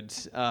good.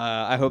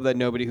 I hope that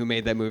nobody who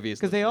made that movie is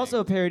Because they listening.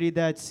 also parodied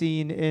that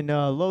scene in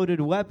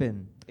Loaded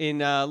Weapon. in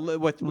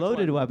which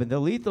Loaded one? Weapon, the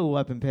Lethal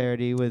Weapon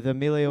parody with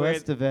Emilio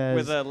Estevez.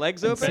 with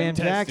legs and open. Sam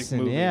Fantastic Jackson,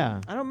 movie.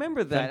 yeah. I don't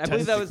remember that. I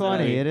believe that was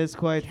Funny, it is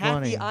quite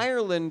Kathy funny.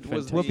 Ireland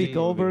was Whoopi the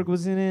Goldberg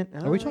was in it.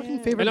 Are we talking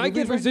favorite And I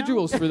get movies right now?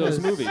 residuals for those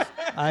movies.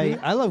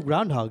 I love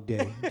Groundhog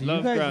Day. Do Love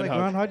you guys Groundhog. like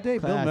Groundhog Day?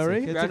 Bill Classic. Murray?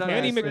 It's a Groundhog Day.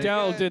 Annie That's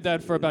McDowell pretty did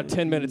that for about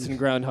 10 minutes in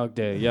Groundhog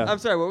Day, yeah. I'm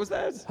sorry, what was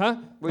that? Huh?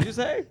 What did you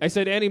say? I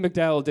said Annie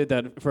McDowell did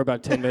that for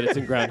about 10 minutes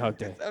in Groundhog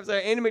Day. I'm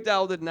sorry, Annie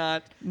McDowell did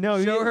not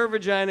No, show you- her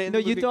vagina in No,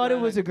 the you movie thought it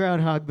was a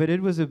Groundhog. groundhog, but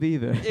it was a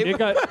beaver.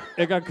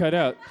 It got cut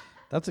out.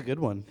 That's a good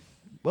one.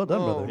 Well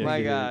done, Oh brother.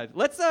 my God!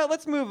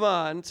 Let's move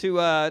on to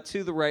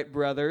the Wright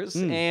brothers,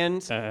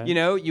 and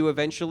you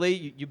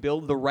eventually you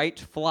build the Wright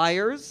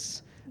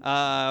Flyers.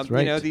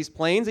 right. These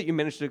planes that you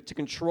managed to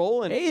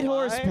control and 8 fly.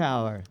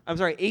 horsepower. I'm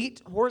sorry,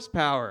 8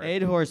 horsepower.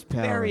 8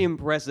 horsepower. Very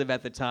impressive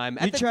at the time.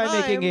 At You the try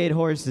time, making 8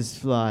 horses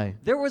fly.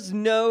 There was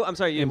no. I'm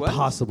sorry, you what?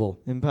 Impossible.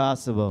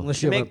 Impossible.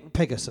 Unless you have a Make-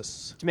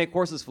 Pegasus. To make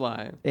horses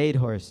fly. 8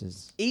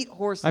 horses. 8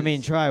 horses. I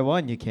mean, try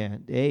 1, you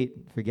can't. 8,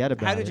 forget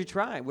about it. how did you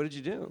try? What did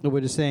you do? No,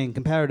 we're just saying,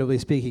 comparatively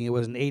speaking, it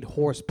was an 8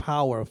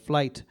 horsepower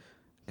flight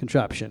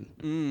contraption.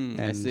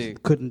 I And see.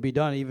 couldn't be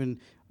done even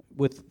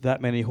with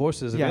that many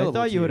horses Yeah, I available.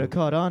 thought to you would have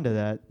caught on to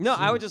that. No,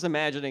 I was just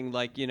imagining,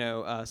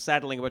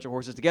 saddling a bunch of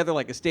horses together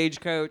like a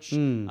stagecoach,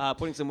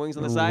 putting some wings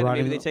on the side, and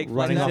maybe Running- they take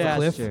running flights. off a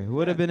cliff. Disaster.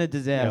 Would have been a You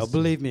disaster. know,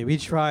 believe me, we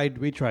tried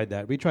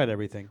that. We tried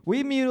everything.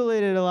 We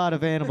mutilated a lot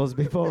of animals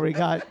before we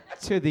got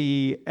to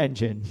the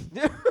engine.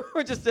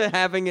 Or just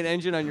having an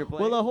engine on your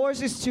plane. Well, a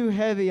horse is too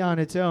heavy on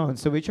its own,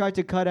 so we tried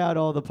to cut out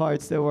all the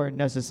parts that weren't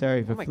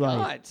necessary for oh my flight.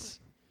 God!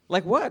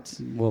 Like what?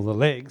 Well, the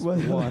legs. Well,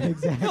 No,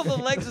 exactly. the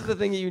legs is the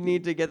thing that you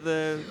need to get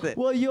the.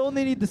 Well, you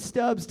only need the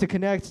stubs to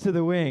connect to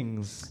the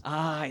wings.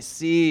 I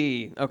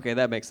see. Okay,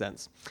 that makes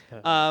sense.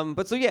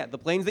 But so yeah, the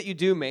planes that you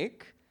do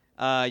make,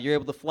 you're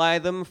able to fly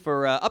them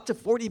for up to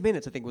 40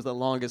 minutes. I think was the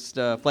longest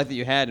flight that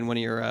you had in one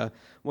of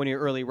your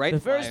early Wright The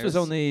first was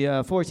flyers.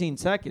 only 14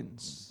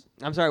 seconds.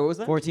 I'm sorry, what was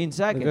that? 14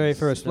 seconds. The very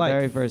first flight. The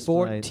very first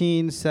flight.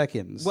 14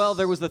 seconds. Well,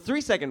 there was the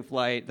 3-second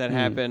flight that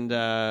happened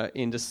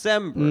in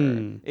December.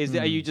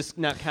 Are you just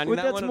not counting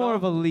that That's one at more all?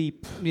 of a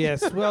leap.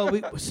 Yes. Well,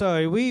 we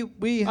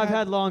I've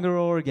had longer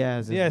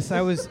orgasms. Yes,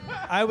 I was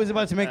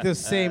about to make the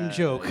same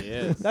joke.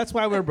 Yes. That's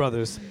why we're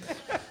brothers.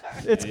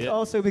 It's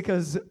also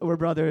because we're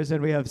brothers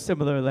and we have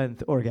similar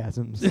length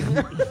orgasms.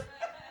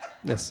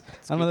 Yes.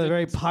 Another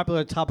very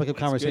popular topic of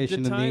conversation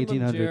in the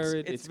 1800s.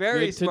 Jared. It's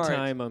very good smart. to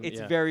time 'em, It's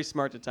yeah. very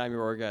smart to time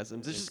your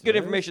orgasms. It's just good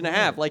information to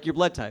have, like your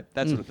blood type,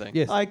 that sort of thing.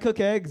 Yes. I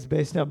cook eggs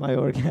based on my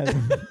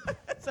orgasm.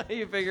 That's how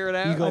you figure it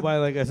out. You go by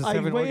like a I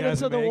 7 wait until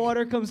orgasm the egg.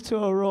 water comes to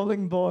a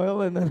rolling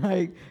boil and then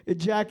I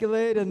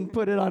ejaculate and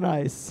put it on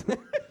ice.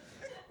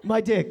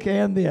 My dick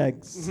and the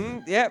eggs.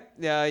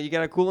 Yeah, you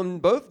got to cool them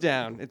both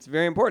down. It's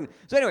very important.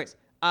 So, anyways,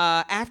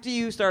 after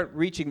you start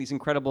reaching these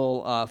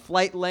incredible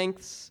flight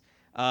lengths,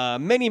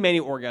 many, many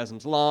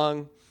orgasms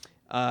long,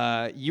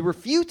 you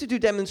refuse to do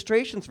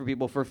demonstrations for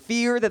people for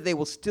fear that they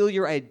will steal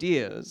your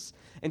ideas.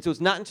 And so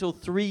it's not until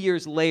 3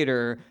 years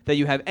later that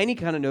you have any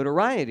kind of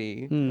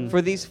notoriety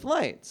for these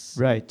flights.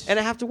 Right. And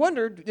I have to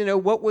wonder,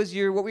 what were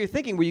you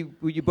thinking?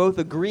 Were you both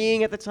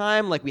agreeing at the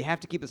time, like we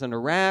have to keep this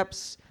under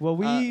wraps? Well,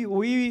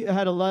 we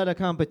had a lot of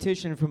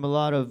competition from a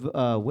lot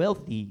of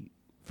wealthy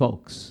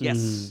folks.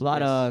 Yes. A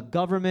lot Yes. of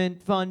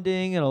government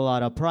funding and a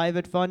lot of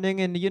private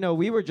funding. And,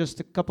 we were just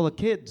a couple of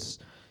kids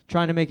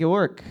trying to make it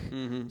work.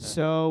 Mm-hmm.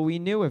 So we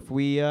knew if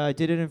we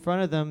did it in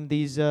front of them,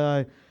 these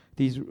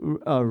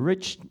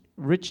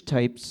rich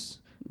types,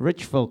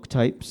 rich folk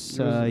types,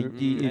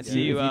 if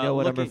see you you, know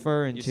what I'm looking-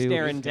 referring you're to,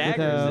 staring with,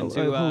 daggers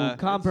into, who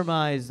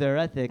compromise their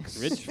ethics.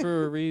 Rich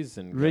for a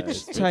reason.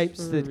 Rich guys. types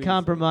for a that reason.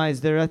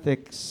 compromise their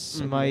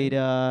ethics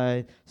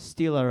might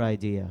steal our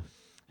idea.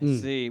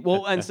 See.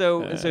 Well, and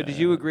so did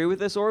you agree with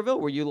this,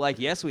 Orville? Were you like,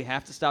 yes, we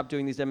have to stop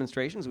doing these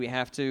demonstrations. We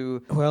have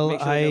to Well, make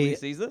sure that nobody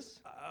sees this?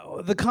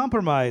 The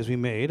compromise we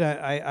made,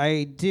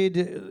 I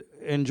did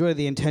enjoy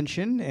the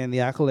intention and the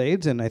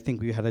accolades, and I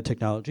think we had a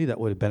technology that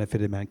would have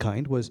benefited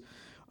mankind, was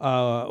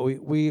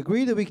we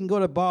agreed that we can go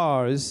to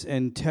bars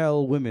and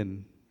tell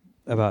women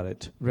about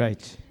it.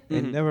 Right.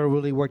 It never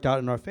really worked out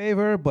in our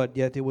favor, but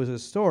yet it was a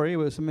story. It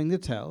was something to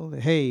tell.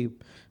 Hey,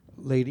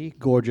 lady,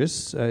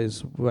 gorgeous,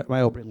 is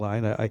my opening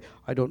line.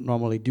 I don't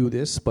normally do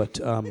this, but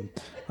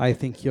I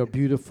think you're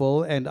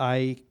beautiful, and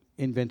I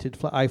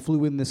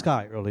flew in the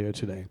sky earlier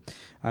today.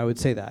 I would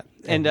say that.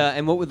 And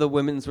what would the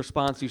women's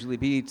response usually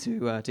be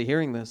to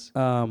hearing this?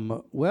 They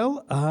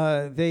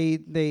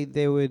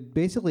would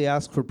basically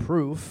ask for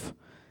proof,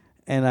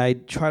 and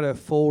I'd try to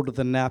fold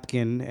the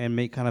napkin and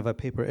make kind of a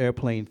paper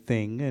airplane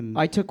thing. And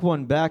I took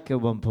one back at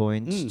one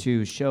point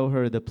to show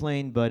her the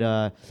plane, but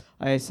I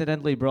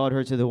accidentally brought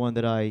her to the one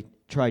that I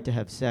tried to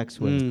have sex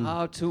with.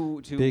 Oh,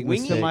 to Big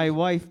Wingy? To mistake. my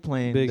wife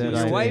plane Big that Your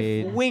I mistake. wife,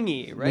 made.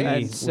 Wingy, right?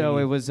 And so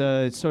it was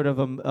a sort of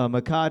a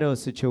Mikado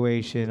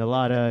situation. A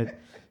lot of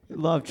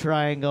love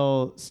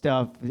triangle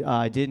stuff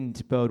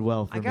didn't bode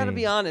well for me. I gotta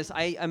be honest.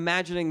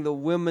 Imagining the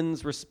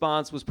women's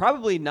response was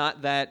probably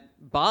not that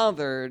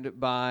bothered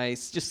by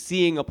just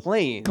seeing a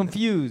plane.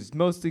 Confused,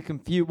 mostly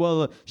confused.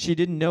 Well, she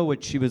didn't know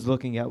what she was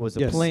looking at was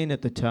a Yes. plane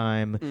at the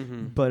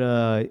time, but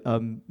a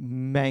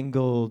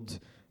mangled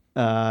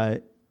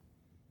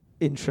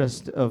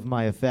interest of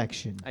my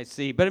affection. I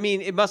see, but I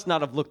mean, it must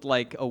not have looked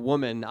like a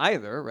woman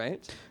either,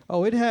 right?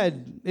 oh, it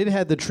had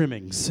the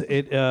trimmings.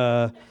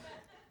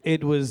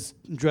 It was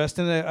dressed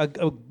in a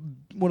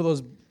one of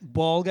those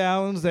ball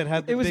gowns that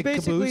had the It was big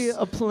basically caboose.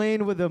 a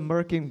plane with a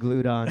merkin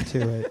glued onto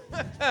it.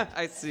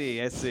 I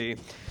see.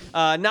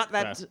 Not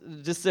that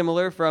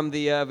dissimilar from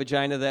the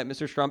vagina that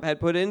Mr. Trump had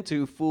put in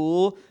to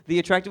fool the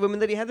attractive women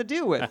that he had to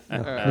deal with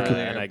And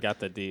earlier. I got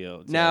the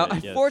deal. Now,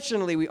 Jared, yes.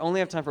 unfortunately, we only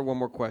have time for one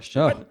more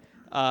question. Oh.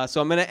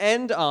 So I'm going to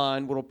end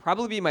on what will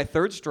probably be my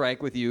third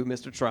strike with you,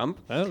 Mr. Trump.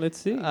 Well, let's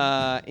see.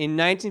 In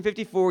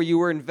 1954, you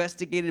were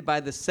investigated by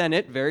the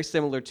Senate, very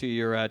similar to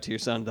your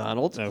son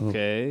Donald,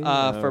 okay. for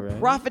all right.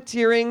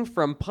 profiteering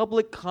from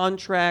public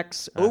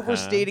contracts,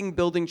 overstating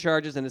building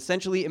charges, and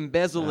essentially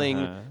embezzling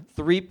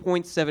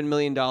 $3.7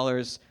 million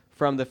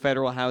from the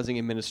Federal Housing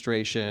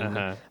Administration.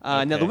 Now,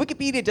 the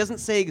Wikipedia doesn't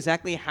say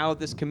exactly how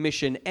this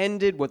commission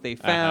ended, what they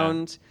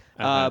found.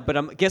 But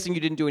I'm guessing you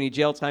didn't do any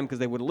jail time because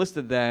they would have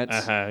listed that.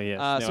 Yes. so No,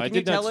 I can you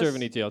did not tell serve us-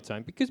 any jail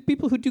time because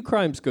people who do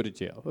crimes go to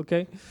jail,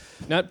 okay?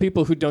 Not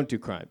people who don't do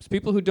crimes.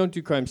 People who don't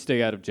do crimes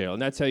stay out of jail,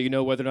 and that's how you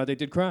know whether or not they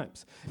did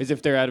crimes, is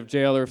if they're out of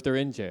jail or if they're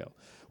in jail.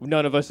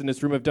 None of us in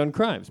this room have done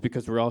crimes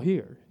because we're all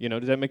here.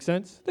 Does that make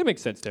sense? That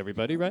makes sense to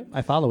everybody, right?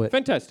 I follow it.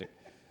 Fantastic.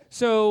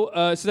 So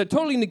that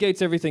totally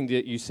negates everything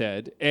that you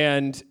said,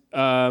 and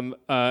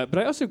but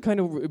I also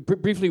kind of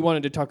briefly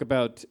wanted to talk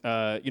about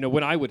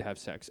when I would have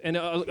sex, and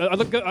a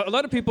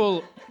lot of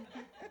people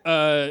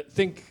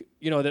think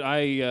that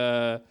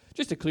I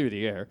just to clear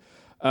the air.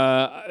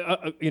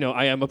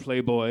 I am a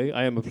playboy.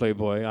 I am a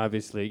playboy,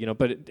 obviously.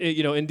 But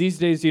in these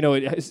days,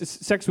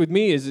 sex with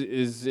me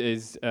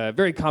is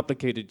very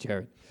complicated,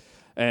 Jared.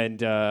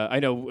 And I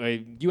know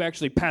you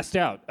actually passed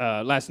out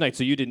last night,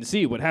 so you didn't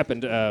see what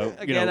happened.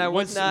 Again, I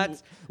was not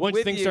once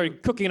with things you.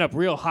 started cooking up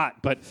real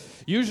hot. But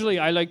usually,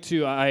 I like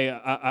to.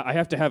 I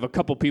have to have a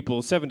couple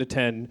people, 7 to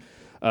 10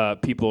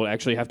 people,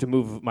 actually have to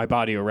move my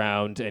body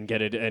around and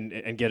get it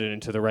and get it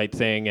into the right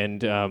thing.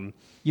 And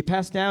You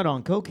passed out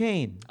on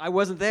cocaine. I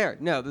wasn't there.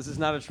 No, this is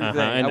not a true thing.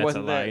 and I that's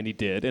wasn't a lie, there. and he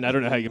did. And I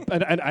don't know how you.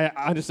 And I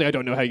honestly, I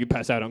don't know how you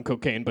pass out on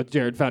cocaine, but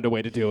Jared found a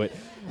way to do it.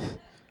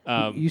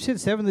 You said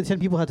 7 to 10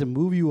 people had to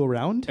move you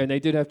around? And they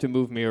did have to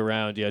move me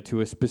around,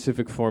 to a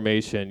specific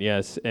formation,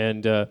 yes.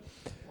 And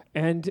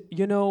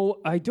you know,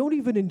 I don't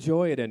even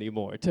enjoy it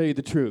anymore, to tell you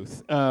the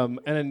truth.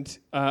 And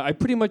I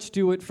pretty much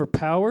do it for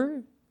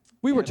power.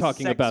 We were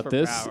talking sex about for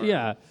this, power.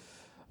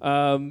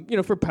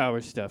 yeah. For power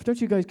stuff. Don't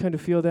you guys kind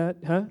of feel that,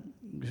 huh?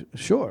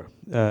 Sure.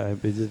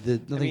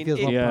 Nothing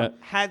feels more Yeah.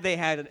 Had they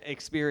had an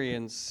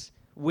experience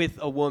with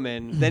a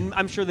woman, then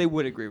I'm sure they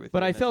would agree with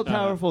But you. I felt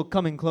powerful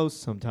coming close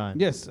sometimes.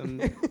 Yes.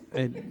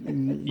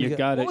 You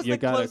got What it. was You the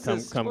got to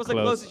closest? come What was the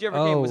close. closest you ever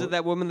came? Was Oh. it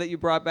that woman that you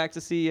brought back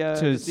to see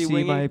To see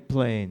Wingy? my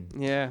plane.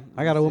 Yeah.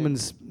 I got a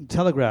woman's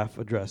telegraph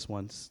address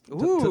once.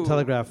 Ooh.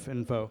 Telegraph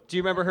info. Do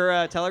you remember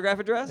her telegraph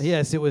address?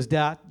 Yes, it was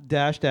dash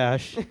dash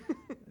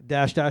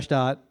dash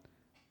dot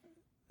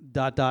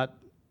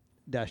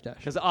dash dash.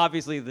 Because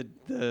obviously the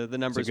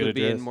numbers good would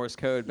be in address. Morse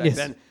code back Yes.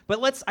 then.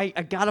 But I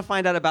gotta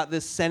find out about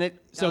this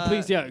Senate. So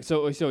please, yeah.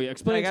 So I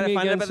explain to gotta me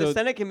find out again. about So, the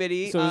Senate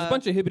committee. so there's a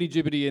bunch of hibbity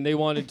jibbity, and they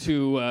wanted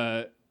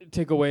to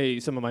take away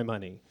some of my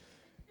money,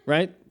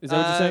 right? Is that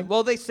what you're saying?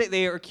 Well,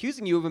 they are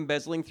accusing you of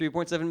embezzling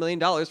 $3.7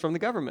 million from the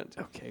government.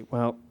 Okay,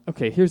 well,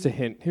 here's a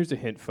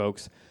hint,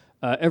 folks.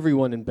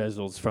 Everyone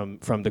embezzles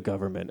from the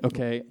government,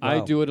 okay? I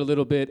Wow. do it a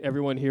little bit.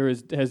 Everyone here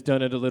has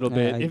done it a little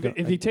bit. I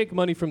If you take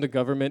money from the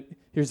government,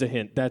 here's a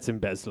hint. That's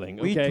embezzling,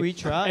 okay? We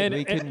tried. And- we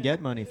and- couldn't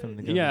get money from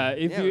the government. Yeah,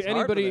 if Yeah, it you was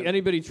hard for them.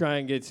 anybody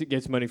trying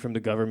gets money from the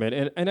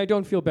government, and I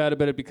don't feel bad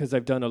about it because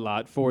I've done a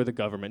lot for the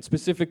government,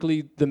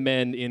 specifically the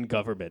men in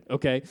government.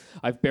 Okay,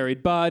 I've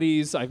buried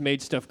bodies, I've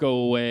made stuff go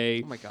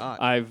away. Oh my God.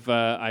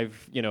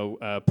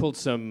 I've pulled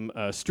some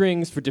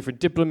strings for different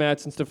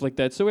diplomats and stuff like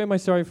that. So am I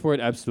sorry for it?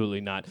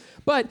 Absolutely not.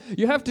 But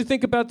you have to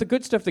think about the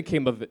good stuff that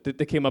came of it.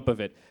 That came up of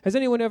it. Has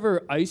anyone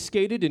ever ice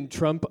skated in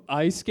Trump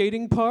Ice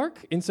Skating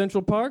Park in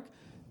Central Park?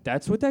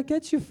 That's what that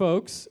gets you,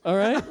 folks. All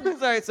right. Sorry, so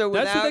That's what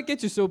without that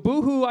gets you. So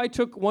boo-hoo, I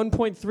took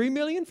 1.3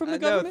 million from the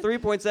no, government.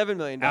 $3.7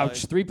 million.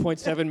 Ouch,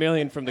 3.7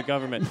 million from the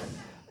government.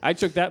 I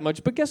took that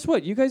much, but guess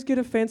what? You guys get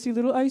a fancy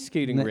little ice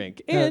skating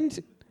rink, and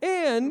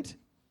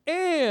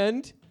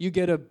you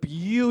get a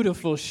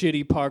beautiful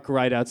shitty park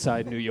right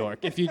outside New York.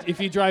 If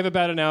you drive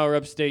about an hour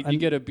upstate, you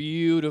get a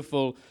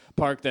beautiful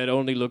park that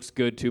only looks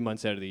good 2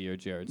 months out of the year,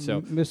 Jared.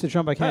 So. Mr.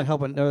 Trump, I can't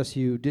help but notice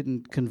you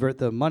didn't convert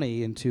the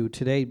money into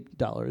today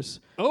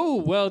dollars. Oh,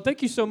 well,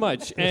 thank you so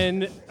much.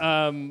 And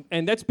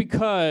that's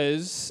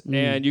because,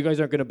 and you guys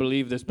aren't going to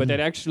believe this, but that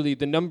actually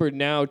the number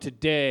now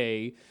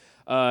today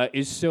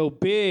is so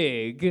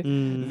big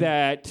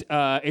that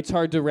it's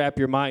hard to wrap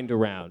your mind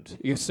around.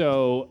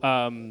 So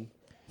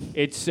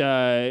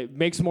it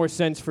makes more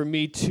sense for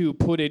me to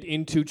put it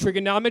into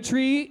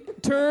trigonometry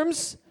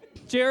terms.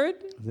 Jared?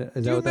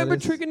 Is Do you remember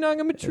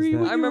trigonometry? Is that-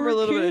 when I you remember were a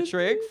little bit kid? of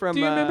trig from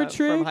Do you remember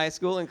trig? from high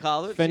school and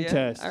college. Yeah,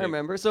 Fantastic. I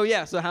remember. So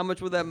how much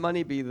would that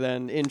money be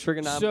then in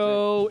trigonometry?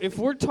 So if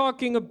we're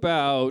talking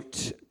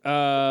about,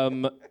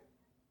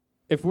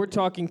 if we're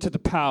talking to the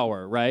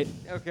power, right?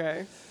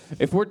 okay.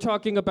 If we're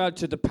talking about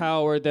to the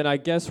power, then I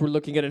guess we're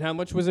looking at it. How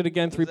much was it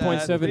again?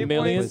 3.7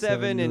 million? 3.7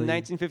 in million.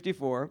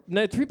 1954.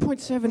 No,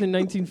 3.7 in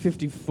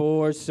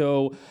 1954.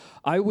 So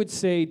I would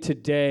say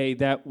today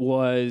that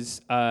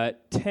was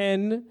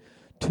 10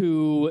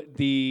 to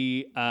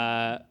the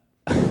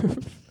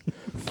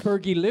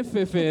Fergie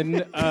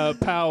Liffin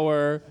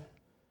power.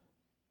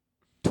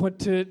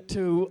 To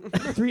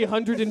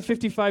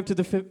 355 to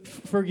the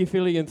Fergie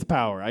Fillionth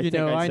power.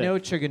 I know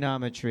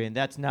trigonometry, and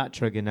that's not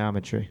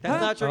trigonometry.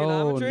 That's not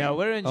trigonometry. No,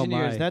 we're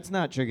engineers. my. That's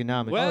not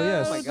trigonometry. Well,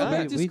 yes. Oh my go God.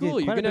 back to We did school.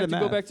 You're quite a gonna have bit to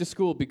of go math. back to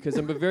school because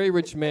I'm a very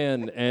rich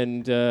man,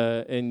 and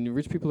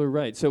rich people are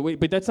right. So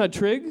wait, but that's not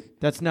trig.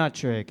 That's not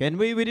trig. And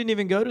we didn't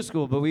even go to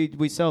school, but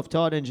we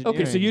self-taught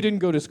engineering. Okay, so you didn't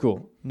go to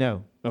school.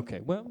 No. Okay,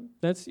 well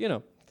that's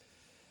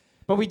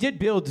But we did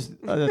build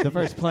the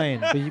first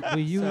plane.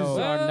 We use our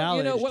Well,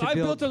 knowledge to I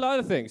build. built a lot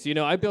of things.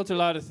 I built a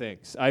lot of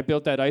things. I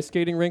built that ice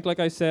skating rink, like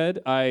I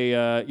said.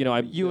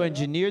 You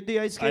engineered the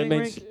ice skating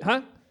rink?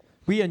 Huh?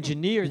 We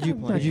engineered the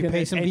plane. Did you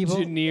pay some people?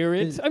 Engineer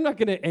it. Is- I'm not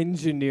going to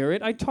engineer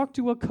it. I talked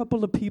to a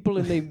couple of people,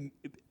 and they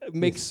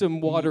make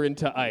some water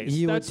into ice.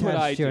 You That's attached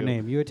what I your do.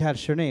 name. You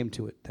attached your name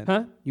to it. Then.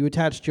 Huh? You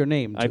attached your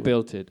name. To I it.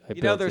 built it.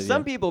 You know, there's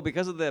some people,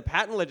 because of the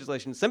patent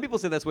legislation, some people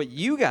say that's what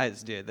you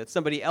guys did, that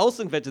somebody else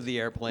invented the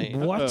airplane.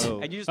 What? Uh-oh.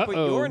 And you just put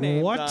your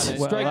name What? on it.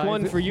 Well, Strike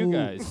one for you who-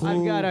 guys. who-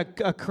 I've got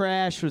a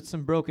crash with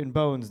some broken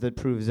bones that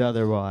proves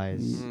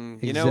otherwise.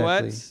 You know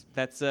what? Exactly.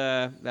 That's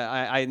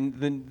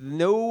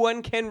no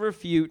one can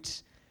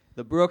refute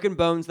the broken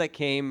bones that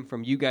came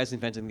from you guys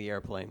inventing the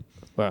airplane.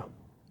 Wow.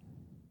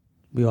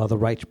 We are the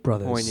Wright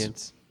brothers.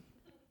 Poignant.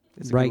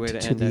 It's a good Right way to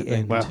to end the that thing.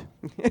 end. Wow.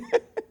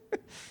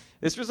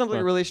 This was something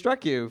that really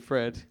struck you,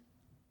 Fred.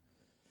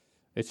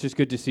 It's just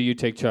good to see you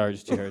take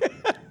charge, Jared.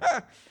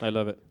 I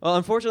love it. Well,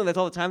 unfortunately, that's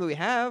all the time that we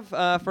have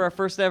for our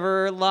first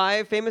ever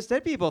live Famous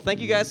Dead People. Thank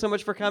you guys so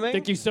much for coming.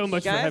 Thank you so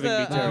much guys, for having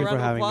me, a Jared.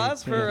 round of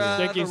applause for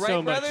Thank you the Wright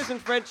so much. brothers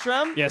and Fred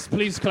Strum. Yes,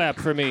 please clap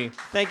for me.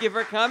 Thank you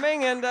for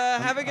coming, and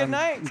have a good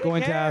night. I'm Take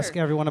going to care. ask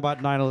everyone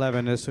about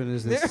 9/11 as soon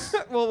as this.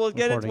 well, we'll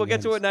get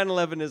recording to what ends.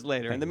 9/11 is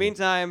later. In the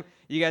meantime,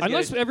 you guys.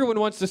 Unless everyone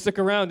wants to stick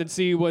around and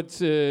see what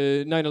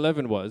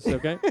 9/11 was,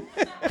 okay?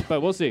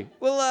 But we'll see.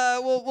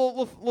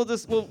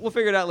 We'll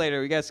figure it out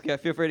later. You guys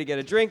feel free to get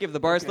a drink if the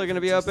bar's still going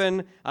to be open.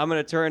 I'm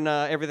going to turn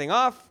everything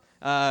off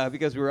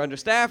because we were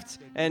understaffed.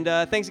 And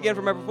thanks again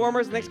for my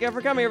performers. And thanks again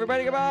for coming,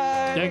 everybody.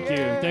 Goodbye.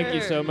 Thank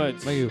you so much.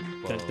 Thank you.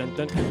 Dun,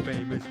 dun,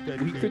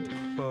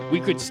 dun.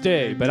 We could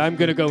stay, but I'm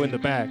gonna go in the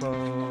back.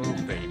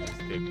 Famous